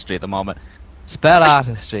spell artistry at the moment. Spell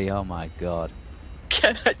artistry. Oh my god.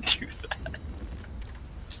 Can I do that?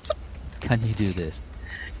 Can you do this?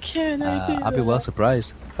 Can I do I'd be that? well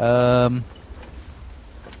surprised.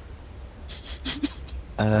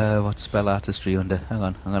 What's spell artistry under? Hang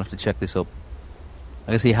on, I'm gonna have to check this up.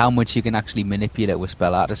 I can see how much you can actually manipulate with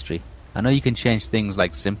spell artistry. I know you can change things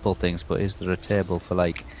like simple things, but is there a table for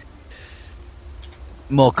like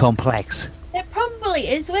more complex? It probably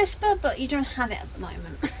is Whisper, but you don't have it at the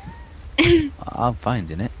moment. I'm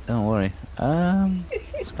finding it. Don't worry.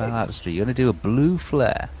 Spell artistry. You're gonna do a blue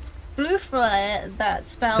flare. Blue flare that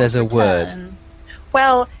spells Says a word. return.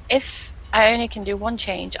 Well, if I only can do one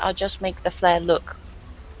change, I'll just make the flare look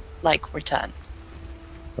like return.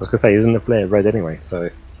 I was gonna say, isn't the flare red anyway? So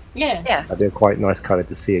Yeah, Yeah, that'd be a quite nice colour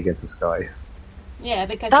to see against the sky. yeah,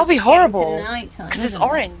 because That'll it's be getting horrible, to nighttime, because it's isn't it?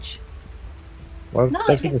 orange. Well, No, I don't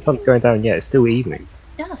think the it's- sun's going down yet. It's still evening.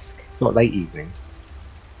 Dusk. It's not late evening.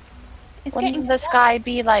 It's Wouldn't getting the sky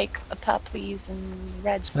be like a purplies and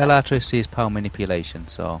red Spell stuff? artistry is power manipulation,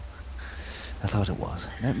 so I thought it was.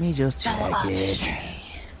 Let me just Spell check artistry. it.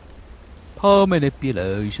 Power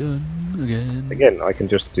manipulation again. Again, I can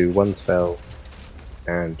just do one spell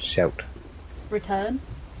and shout. return.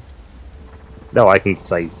 No, I can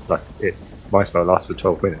say like it. My spell lasts for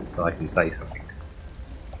 12 minutes, so I can say something.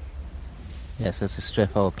 Yes, it's a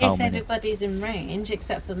straightforward power If manip. everybody's in range,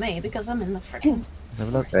 except for me, because I'm in the freaking. Let's have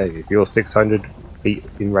a look. Hey, if you're 600 feet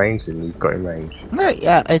in range, then you've got in range. No,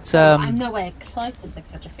 yeah, it's I'm nowhere close to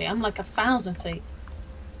 600 feet. I'm like 1,000 feet.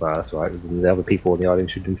 Well, that's right. The other people on the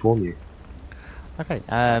island should inform you. okay.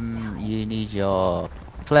 You need your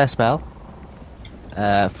flare spell,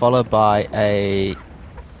 followed by a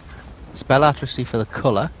spell artistry for the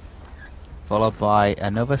color, followed by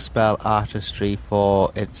another spell artistry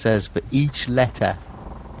for, it says, for each letter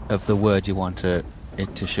of the word you want to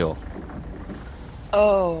it to shore?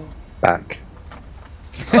 Oh. Back.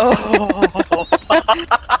 Oh.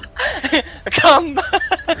 Come.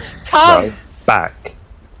 Come No, back.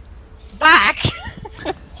 back.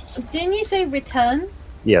 Didn't you say return?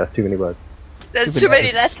 Yeah, that's too many words. There's Too too many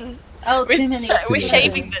many lessons. Oh, too many. We're many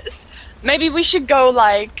shaping letters. this. Maybe we should go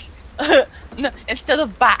like no, instead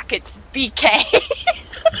of back, it's BK.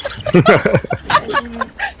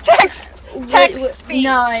 Text speech.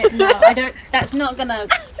 No, I don't. That's not gonna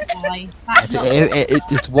fly. That's It's,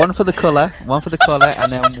 not. it's one for the colour,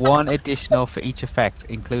 and then one additional for each effect,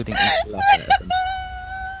 including each letter.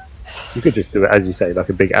 You could just do it as you say, like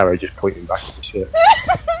a big arrow just pointing back at the ship.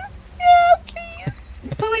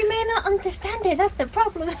 But we may not understand it. That's the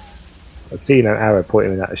problem. I've seen an arrow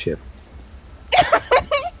pointing at a ship.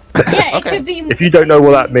 Yeah, it Okay. could be. If you don't know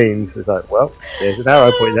what that means, it's like, well, there's an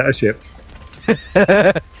arrow pointing at a ship.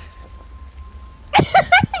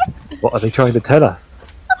 What are they trying to tell us?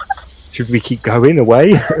 Should we keep going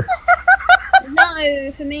away?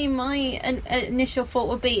 No, for me, my initial thought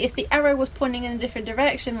would be if the arrow was pointing in a different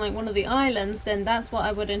direction, like one of the islands, then that's what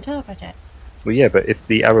I would interpret it. Well, yeah, but if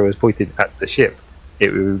the arrow is pointed at the ship,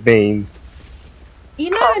 it would mean You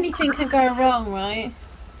know, anything can go wrong, right?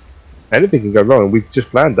 anything can go wrong, and we've just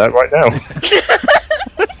planned that right now.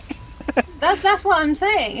 That's what I'm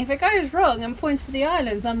saying. If it goes wrong and points to the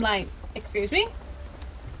islands, I'm like, excuse me.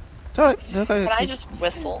 It's alright. Can I just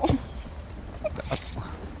whistle?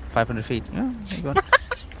 500 feet. Yeah, there you go.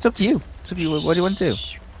 It's up to you. It's up to you. What do you want to do?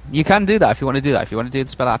 You can do that if you want to do that. If you want to do the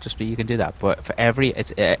spell artistry, you can do that. But for every,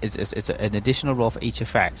 it's an additional roll for each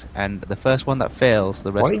effect, and the first one that fails,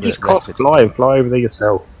 the Why rest don't of you the just cast rest fly and fly over there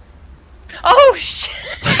yourself? Oh shit!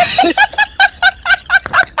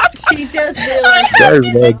 She just realised. Go over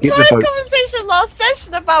there, get the Entire boat. conversation last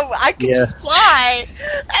session about I could Yeah. just fly.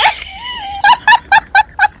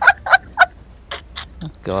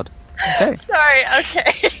 God. Okay. Sorry.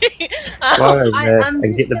 Okay. Fly over I- there I'm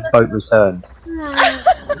and get just the gonna- boat returned.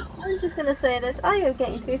 I'm just gonna say this. I am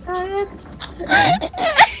getting too tired.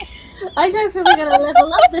 I don't think we're gonna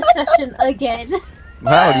level up this session again.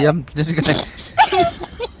 Well, yeah, I'm just gonna.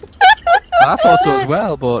 I thought so as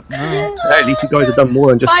well, but no. Hey, at least you guys have done more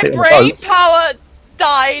than just My sit on the brain boat. power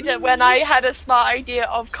died when I had a smart idea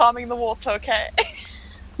of calming the water. Okay.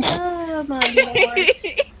 Oh my lord.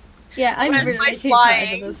 Yeah, I'm Where's really my too flying?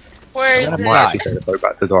 tired of this. Where is I it? might actually take the boat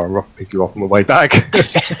back to Dora Rock, pick you up on the way back.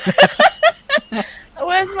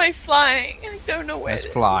 Where's my flying? I don't know where. Let's it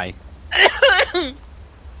is. fly.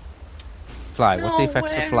 Fly. What's the No,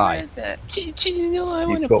 effects for where fly? is it? Do you know, I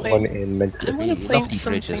want You've to got one point... in I mental. want to The point Lofty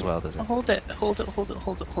Bridge something... as well, does it? Hold it.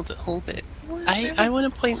 I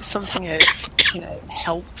want to point something out that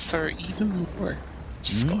helps her even more.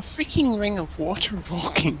 She's got a freaking ring of water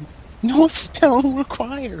walking. No spell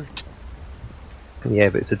required. Yeah,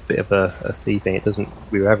 but it's a bit of a sea thing. It doesn't.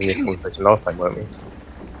 We were having this conversation last time, weren't we?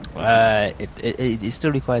 It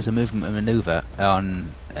still requires a movement and maneuver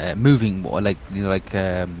on moving more. Like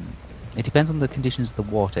it depends on the conditions of the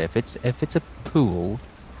water. If it's a pool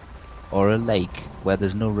or a lake where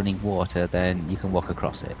there's no running water, then you can walk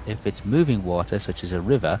across it. If it's moving water, such as a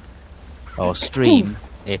river or stream,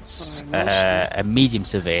 it's a medium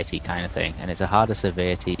severity kind of thing, and it's a harder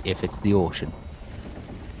severity if it's the ocean.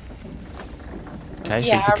 Okay,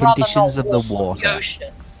 Yeah, it's the I'd rather conditions not of the walk water.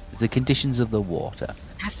 ocean. It's the conditions of the water.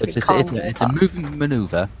 It has So to it's be a, calm it's a water. moving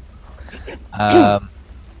maneuver. I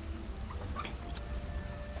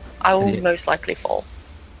will Yeah. most likely fall.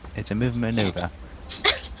 It's a moving maneuver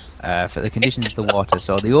for the conditions of the water.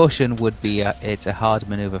 So the ocean would be it's a hard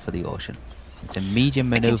maneuver for the ocean. It's a medium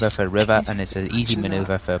maneuver for river, and it's an easy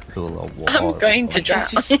maneuver for pool or water. I'm going to drown.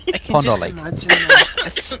 I can Pond or just lake. imagine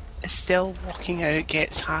like, Estelle walking out,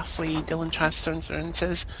 gets halfway, Dylan Trask turns around and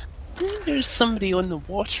says, there's somebody on the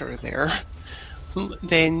water there.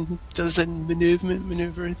 Then does a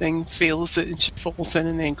maneuver thing, fails it, and she falls in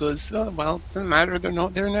and then goes, oh well, doesn't matter, they're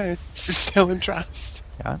not there now. This is Dylan Trask.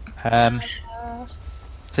 Yeah.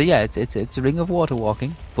 So yeah, it's a ring of water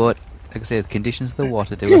walking, but like I say, the conditions of the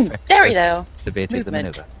water do affect There we the go. severity of the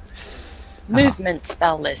Movement. maneuver. Movement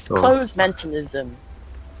spell list. Oh. Close mentalism.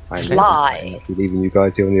 I'm Fly. actually leaving you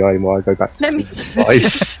guys here on the island while I go back to Let me- the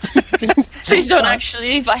guys. Please don't actually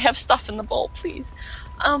leave. I have stuff in the bowl, please.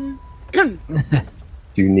 Do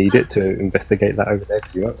you need it to investigate that over there?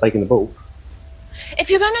 Because you're not taking the ball. If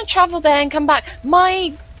you're going to travel there and come back,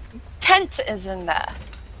 my tent is in there.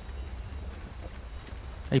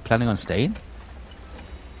 Are you planning on staying?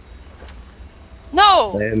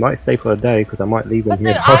 No! It might stay for a day because I might leave them But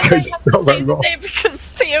here. then I I'll go may to have to Dora stay the Rock. day because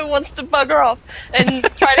Theo wants to bugger off and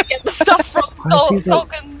try to get the stuff from Why is he like-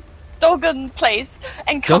 Dolgan. Doggin place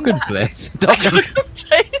and come Doggen back. place. Doggin Doggen.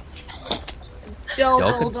 place.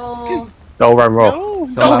 Dumbledore. Dol Ram Roth. No.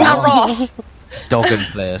 Doggin Roth.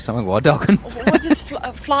 Doggen place. Something what? Doggen. What is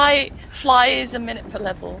fly? Fly is a minute per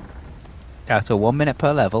level. Yeah, so 1 minute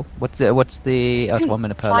per level. What's the? That's 1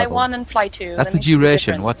 minute per Fly level. 1 and fly 2. That's Let the me see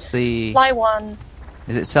duration. difference. What's the? Fly 1,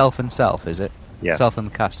 Is it self and self? Is it? Yeah. Self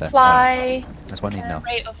and caster. Alright, fly that's what I need to know.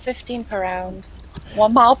 rate of 15 per round.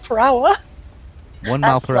 1 mile per hour. 1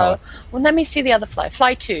 mile That's per slow. hour. Well, let me see the other fly.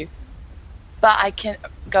 Fly 2. But I can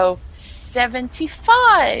go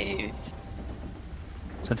 75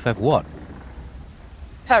 75 what?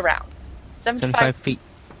 per round. 75 feet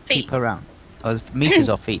feet. per round. Oh, meters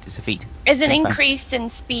or feet? It's a feet. Is an 75. increase in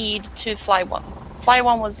speed to fly 1. Fly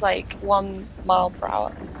 1 was like 1 mile per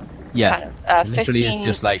hour. Yeah. Kind of. Literally 15, it's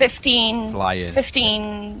just like 15, flying.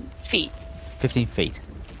 15 feet. 15 feet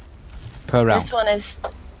per round. This one is.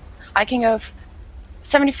 I can go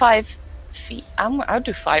 75 feet. I'll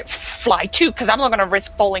do fly 2 because I'm not going to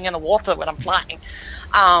risk falling in the water when I'm flying.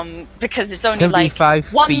 Because it's only like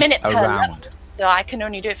 75 1 feet minute per around. round. So I can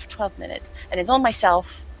only do it for 12 minutes. And it's on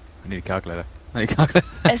myself. I need a calculator.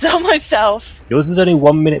 It's on myself. Yours is only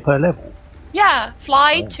 1 minute per level. Yeah,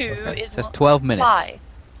 fly Oh, 2 okay. is That's one- 12 minutes. Fly.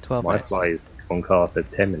 12 My minutes. fly is on car said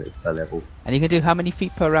 10 minutes per level. And you can do how many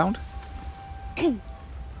feet per round?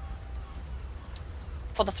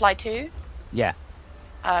 For the fly 2, Yeah.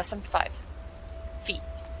 75 feet.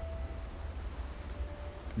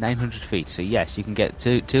 900 feet. So yes, you can get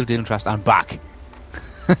to Dylan Trust and back.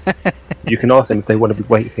 You can ask them if they want to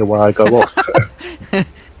wait here while I go off.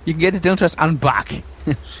 You can get to Dylan Trust and back.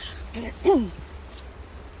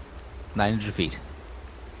 900 feet.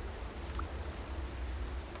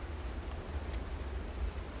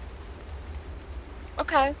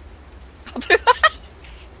 Okay. I'll do that.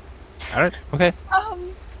 Alright, okay.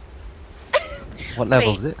 Um, What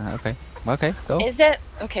level Wait. is it? Okay. Okay, go. is there...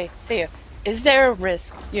 Okay, Theo. Is there a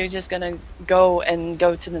risk you're just gonna go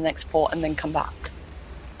to the next port and then come back?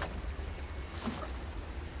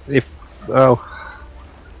 If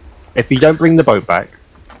you don't bring the boat back,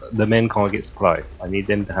 the men can't get supplies. I need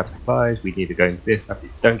them to have supplies. We need to go into this. If you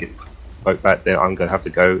don't get the boat back, then I'm going to have to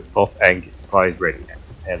go off and get supplies ready and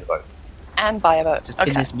prepare the boat. And buy a boat. Just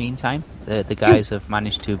Okay. in this meantime, the guys have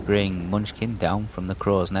managed to bring Munchkin down from the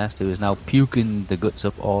crow's nest, who is now puking the guts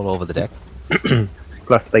up all over the deck.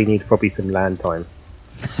 Plus, they need probably some land time.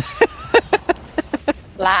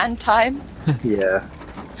 Land time? Yeah,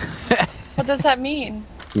 What does that mean?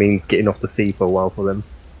 means getting off the sea for a while for them.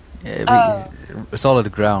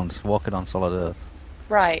 Solid ground, walking on solid earth,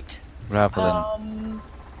 Right. rather than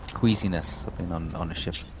queasiness being on a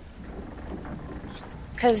ship.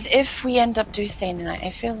 Because if we end up staying tonight,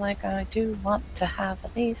 I feel like I do want to have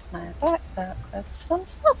at least my backpack with some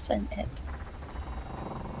stuff in it.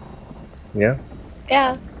 Yeah.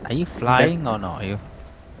 Yeah. Are you flying or not? Are you?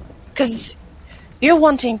 Because you're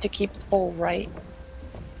wanting to keep the ball, right?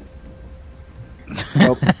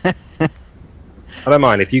 Well, I don't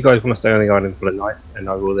mind if you guys want to stay on the island for the night, and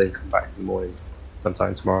I will then come back in the morning,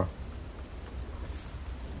 sometime tomorrow.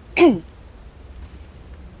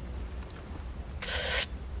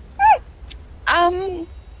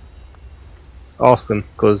 Ask them,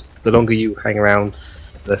 because the longer you hang around,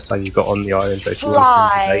 the less time you've got on the island. So if you want to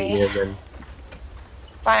spend the day Fly. here, then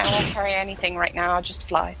Fine, I won't carry anything right now, I'll just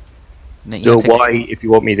fly. Nick, do you're a taking- Y if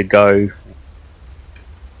you want me to go.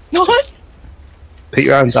 What? Put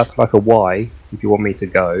your hands up like a Y if you want me to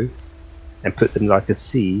go, and put them like a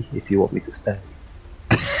C if you want me to stay.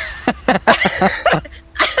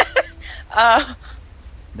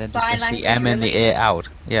 Then just Sign miss the language, M and the really? A out.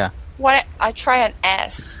 Yeah. What? I try an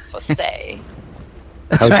S for stay.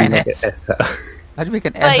 How do Try you an make S. it S out? How do you make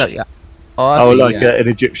an S Like- out? Yeah. Oh, I Oh, see, like yeah. an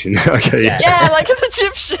Egyptian. Okay, yeah. Yeah, like an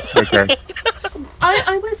Egyptian. Okay.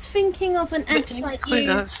 I was thinking of an S like Technically, you.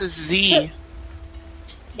 that's a Z.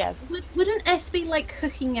 Yes. Would an S be like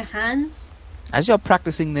cooking your hands? As you're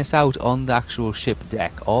practicing this out on the actual ship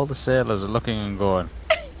deck, all the sailors are looking and going,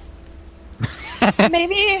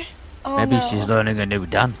 Maybe. Oh, maybe no. she's learning a new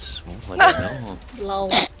dance. Oh, I don't know. Lol.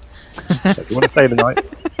 So if you want to stay the night,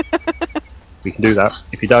 we can do that.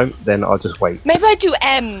 If you don't, then I'll just wait. Maybe I do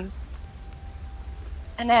M.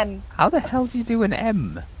 An M. How the hell do you do an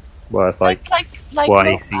M? Well, it's like Like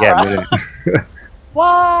YCM, isn't it?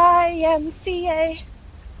 YMCA.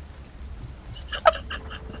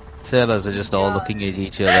 Sailors are just all looking at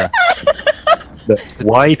each other, But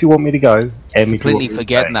Y if you want me to go, M if you want completely me to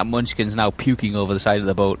forgetting stay. that Munchkin's now puking over the side of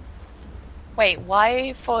the boat. Wait,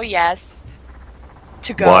 Y for yes.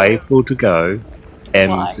 To go. Y for to go, M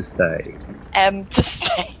Y. to stay. M to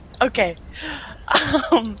stay. Okay.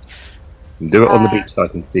 Um, Do it on the beach so I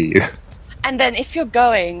can see you. And then if you're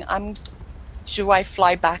going, do I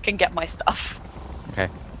fly back and get my stuff? Okay.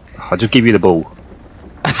 I'll just give you the ball.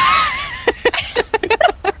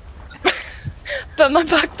 But my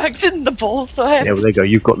backpack's in the ball, so I have Yeah, well, there you go.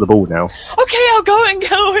 You've got the ball now. Okay, I'll go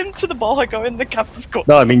into the ball. I go in the captain's court.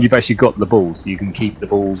 No, I mean you've actually got the ball, so you can keep the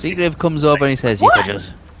ball. Seagrave comes over and he says, "You What? could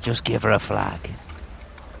just give her a flag."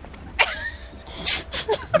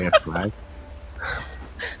 Yeah, flag.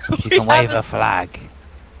 She can wave a flag.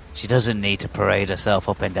 She doesn't need to parade herself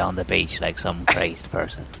up and down the beach like some crazed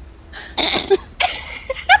person.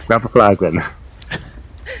 Grab a flag then.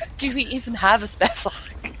 Do we even have a spare flag?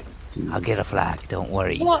 I'll get a flag. Don't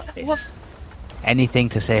worry. What? Anything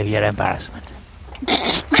to save your embarrassment.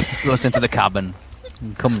 Goes into the cabin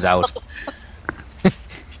and comes out.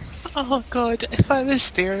 Oh god, if I was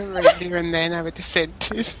there right there and then, I would have said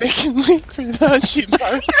toothpick and went through that shit.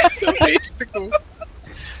 The place to go.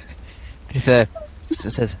 He says,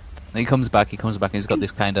 he comes back and he's got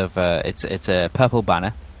this kind of, it's a purple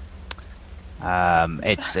banner.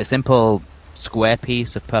 It's a simple square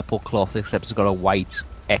piece of purple cloth, except it's got a white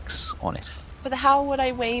X on it. But how would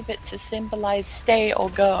I wave it to symbolize stay or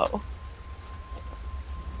go?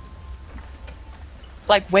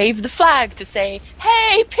 Like wave the flag to say,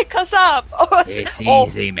 "Hey, pick us up!" It's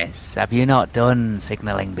easy, miss. Have you not done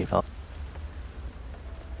signalling before?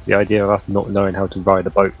 It's the idea of us not knowing how to ride a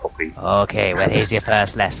boat properly. Okay, well here's your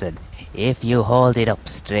first lesson. If you hold it up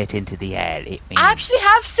straight into the air, it means... I actually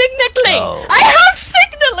have signaling! No. I have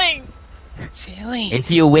signaling! Silly. If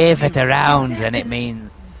you wave it around, then it means...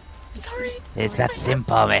 Sorry. It's that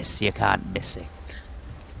simple, miss. You can't miss it.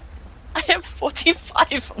 I have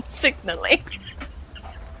 45 on signaling.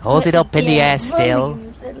 Hold it up in the air still,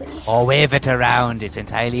 you silly. or wave it around. It's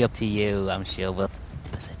entirely up to you. I'm sure we'll...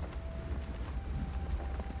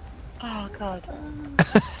 Oh god.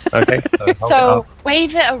 Okay. So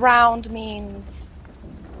wave it around means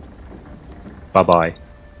Bye bye.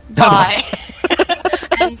 bye.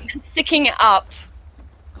 And sticking it up.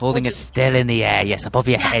 Holding it still in the air, yes, above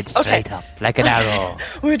your head, okay. straight up, like an arrow.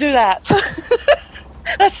 We'll do that.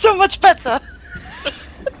 That's so much better.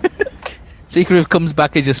 Seagrave comes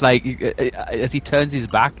back and just like, as he turns his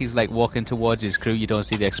back, he's like walking towards his crew. You don't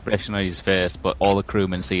see the expression on his face, but all the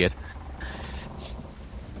crewmen see it.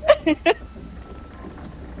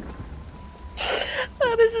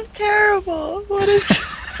 Oh, this is terrible. What is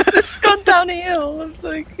this has gone downhill? It's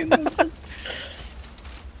like,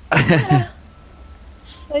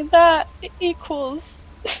 like that equals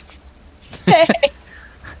stay.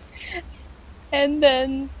 And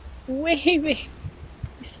then waving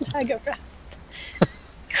the flag around.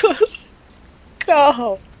 Equals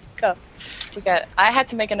go. Okay, I had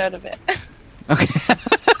to make a note of it.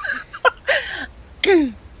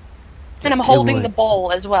 Okay. And I'm holding the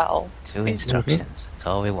ball as well. 2 instructions. That's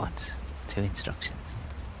all we want. 2 instructions.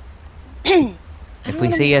 If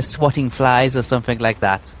we see us swatting flies or something like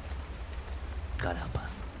that, God help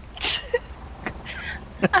us.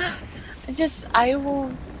 I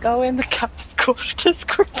will go in the captain's quarters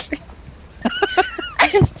quickly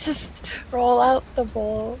and just roll out the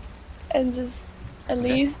ball and just at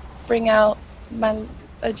least bring out my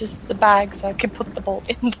just the bag so I can put the ball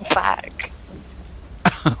in the bag.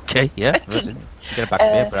 Okay, yeah. Get it back to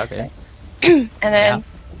paper, okay. And then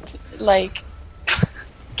like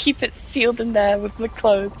keep it sealed in there with my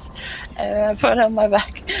clothes, and I put it on my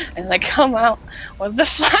back and I come out with the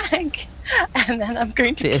flag, and then I'm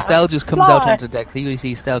going to Estelle just comes out onto deck. You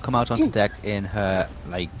see Estelle come out onto deck in her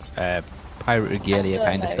like pirate regalia still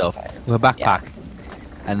kind of very stuff, pirate. with a backpack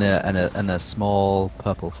and a small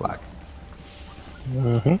purple flag.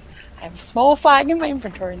 I have a small flag in my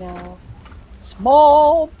inventory now.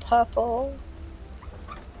 Small purple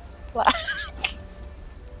flag.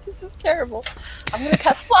 This is terrible. I'm gonna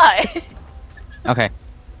cast fly. Okay.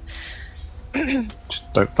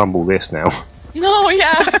 Just don't fumble this now. No,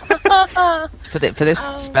 yeah. For this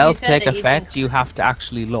Oh, spell you to said take that you effect, can- you have to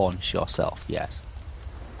actually launch yourself. Yes.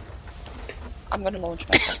 I'm gonna launch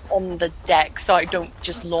myself on the deck so I don't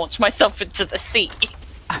just launch myself into the sea.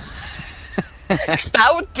 'Cause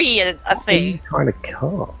that would be a What are you thing. trying to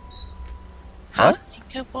cast? Huh? You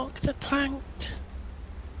can walk the plank.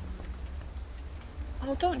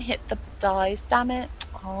 Oh, don't hit the dice, damn it.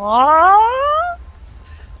 Aww.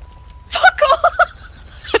 Fuck off!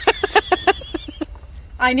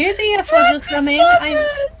 I knew the effort was coming.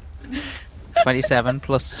 27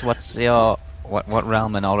 plus what's your what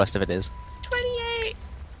realm and all the rest of it is?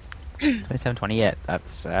 28. 27, 28.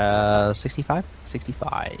 That's 65.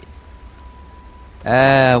 65.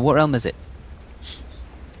 What realm is it?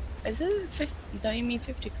 Is it 50? Don't you mean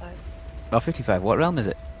 55? Oh, 55. What realm is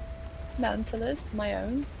it? Mantless, my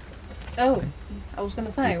own. Oh, I was going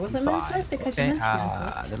to say, was it Mansless? Because you mentioned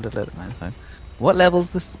Mansless. What level's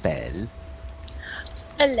the spell?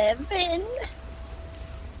 11. Oh,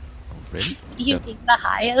 really? Using the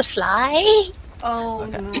higher fly. Oh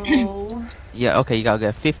Okay. no. Yeah, okay, you gotta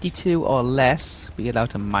get 52 or less, but you're allowed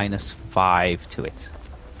to minus 5 to it.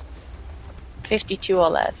 52 or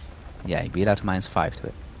less. Yeah, you'd be allowed to minus 5 to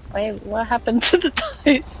it. Wait, what happened to the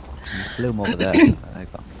dice? You flew them over there. There you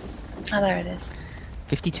go. Oh, there it is.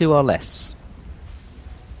 52 or less.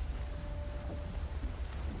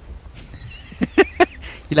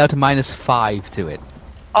 You're allowed to minus 5 to it.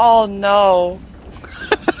 Oh no.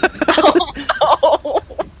 Oh no.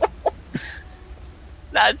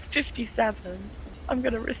 That's 57. I'm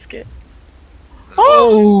gonna risk it.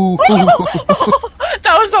 Oh!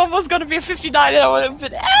 That was almost gonna be a 59 and I would have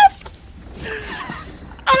been F!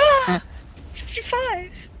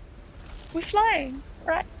 55. We're flying,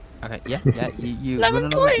 right? Okay, yeah. You Lemon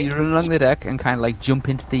run along the deck and kind of like jump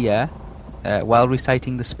into the air while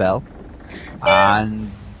reciting the spell. And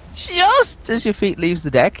just as your feet leaves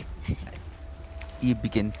the deck, you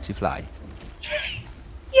begin to fly.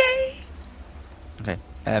 Yay! Okay.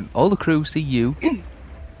 All the crew see you, because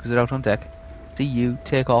they're out on deck, see you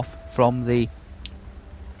take off from the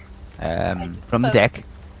deck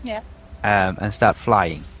Yeah, and start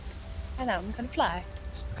flying. I know, I'm gonna fly.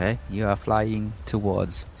 Okay, you are flying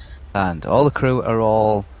towards land. All the crew are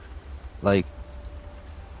all like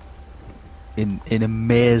in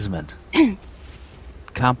amazement.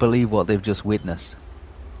 Can't believe what they've just witnessed.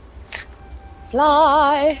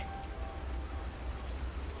 Fly!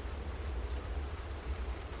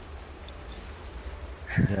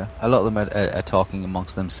 Yeah, a lot of them are talking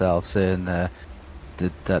amongst themselves, saying that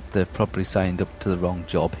they've probably signed up to the wrong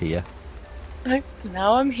job here.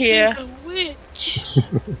 Now I'm here. She's a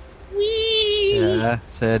witch. Whee! Yeah,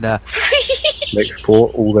 saying Next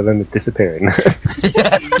port, all of them are disappearing.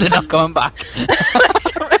 they're not coming back.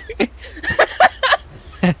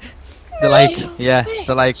 They're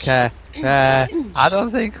like, I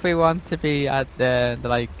don't think we want to be at the. They're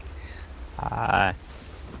like,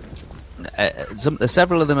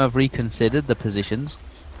 several of them have reconsidered the positions.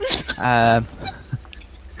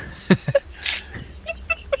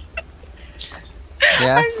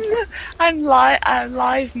 Yeah, I'm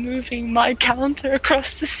live moving my counter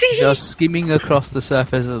across the sea. just skimming across the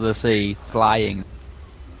surface of the sea, flying.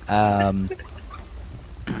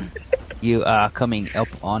 You are coming up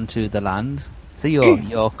onto the land. Theo,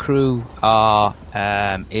 your crew are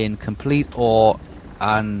in complete awe,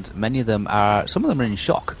 and some of them are in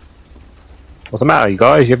shock. What's the matter, you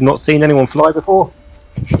guys? You have not seen anyone fly before?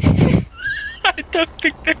 I don't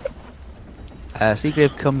think they're...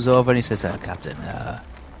 Seagrave comes over and he says, Captain,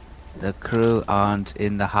 the crew aren't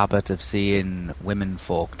in the habit of seeing women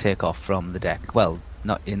folk take off from the deck. Well,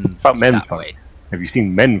 not in About men that folk. way. Have you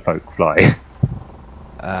seen men folk fly?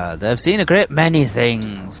 They've seen a great many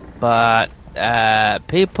things, but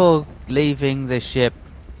people leaving the ship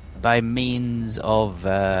by means of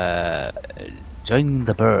joining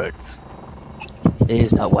the birds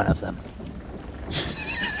is not one of them.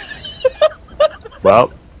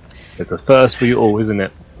 Well, it's a first for you all, isn't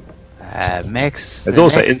it? There's There's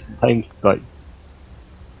also instant like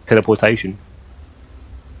teleportation.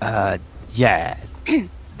 Yeah,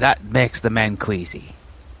 that makes the men queasy.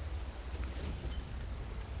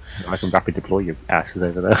 I can rapid deploy your asses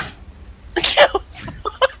over there.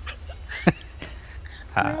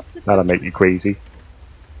 That'll make you crazy.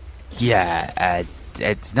 Yeah,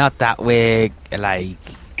 it's not that we're like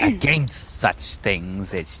against such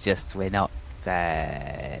things. It's just we're not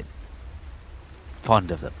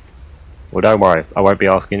fond of them. Well, don't worry. I won't be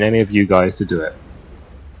asking any of you guys to do it.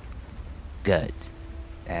 Good.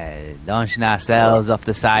 Launching ourselves off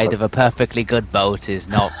the side of a perfectly good boat is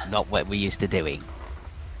not what we're used to doing.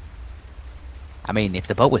 I mean, if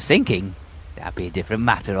the boat was sinking, that'd be a different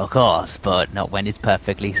matter, of course, but not when it's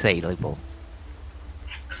perfectly sailable.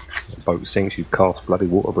 The boat sinks, you cast bloody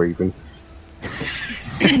water breathing.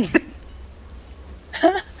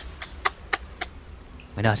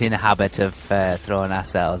 We're not in the habit of throwing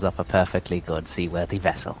ourselves off a perfectly good seaworthy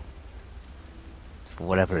vessel. For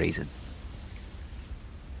whatever reason.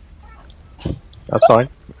 That's fine.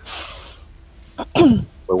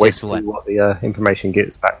 We'll wait Just to see what- what the information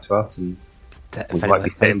gets back to us, and we might be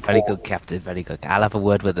setting Very port. good, Captain. Very good. I'll have a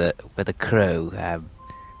word with the crew.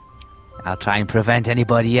 I'll try and prevent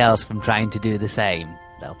anybody else from trying to do the same.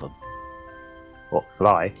 Help them. What,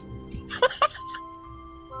 fly?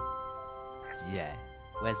 Yeah.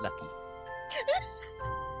 Where's Lucky?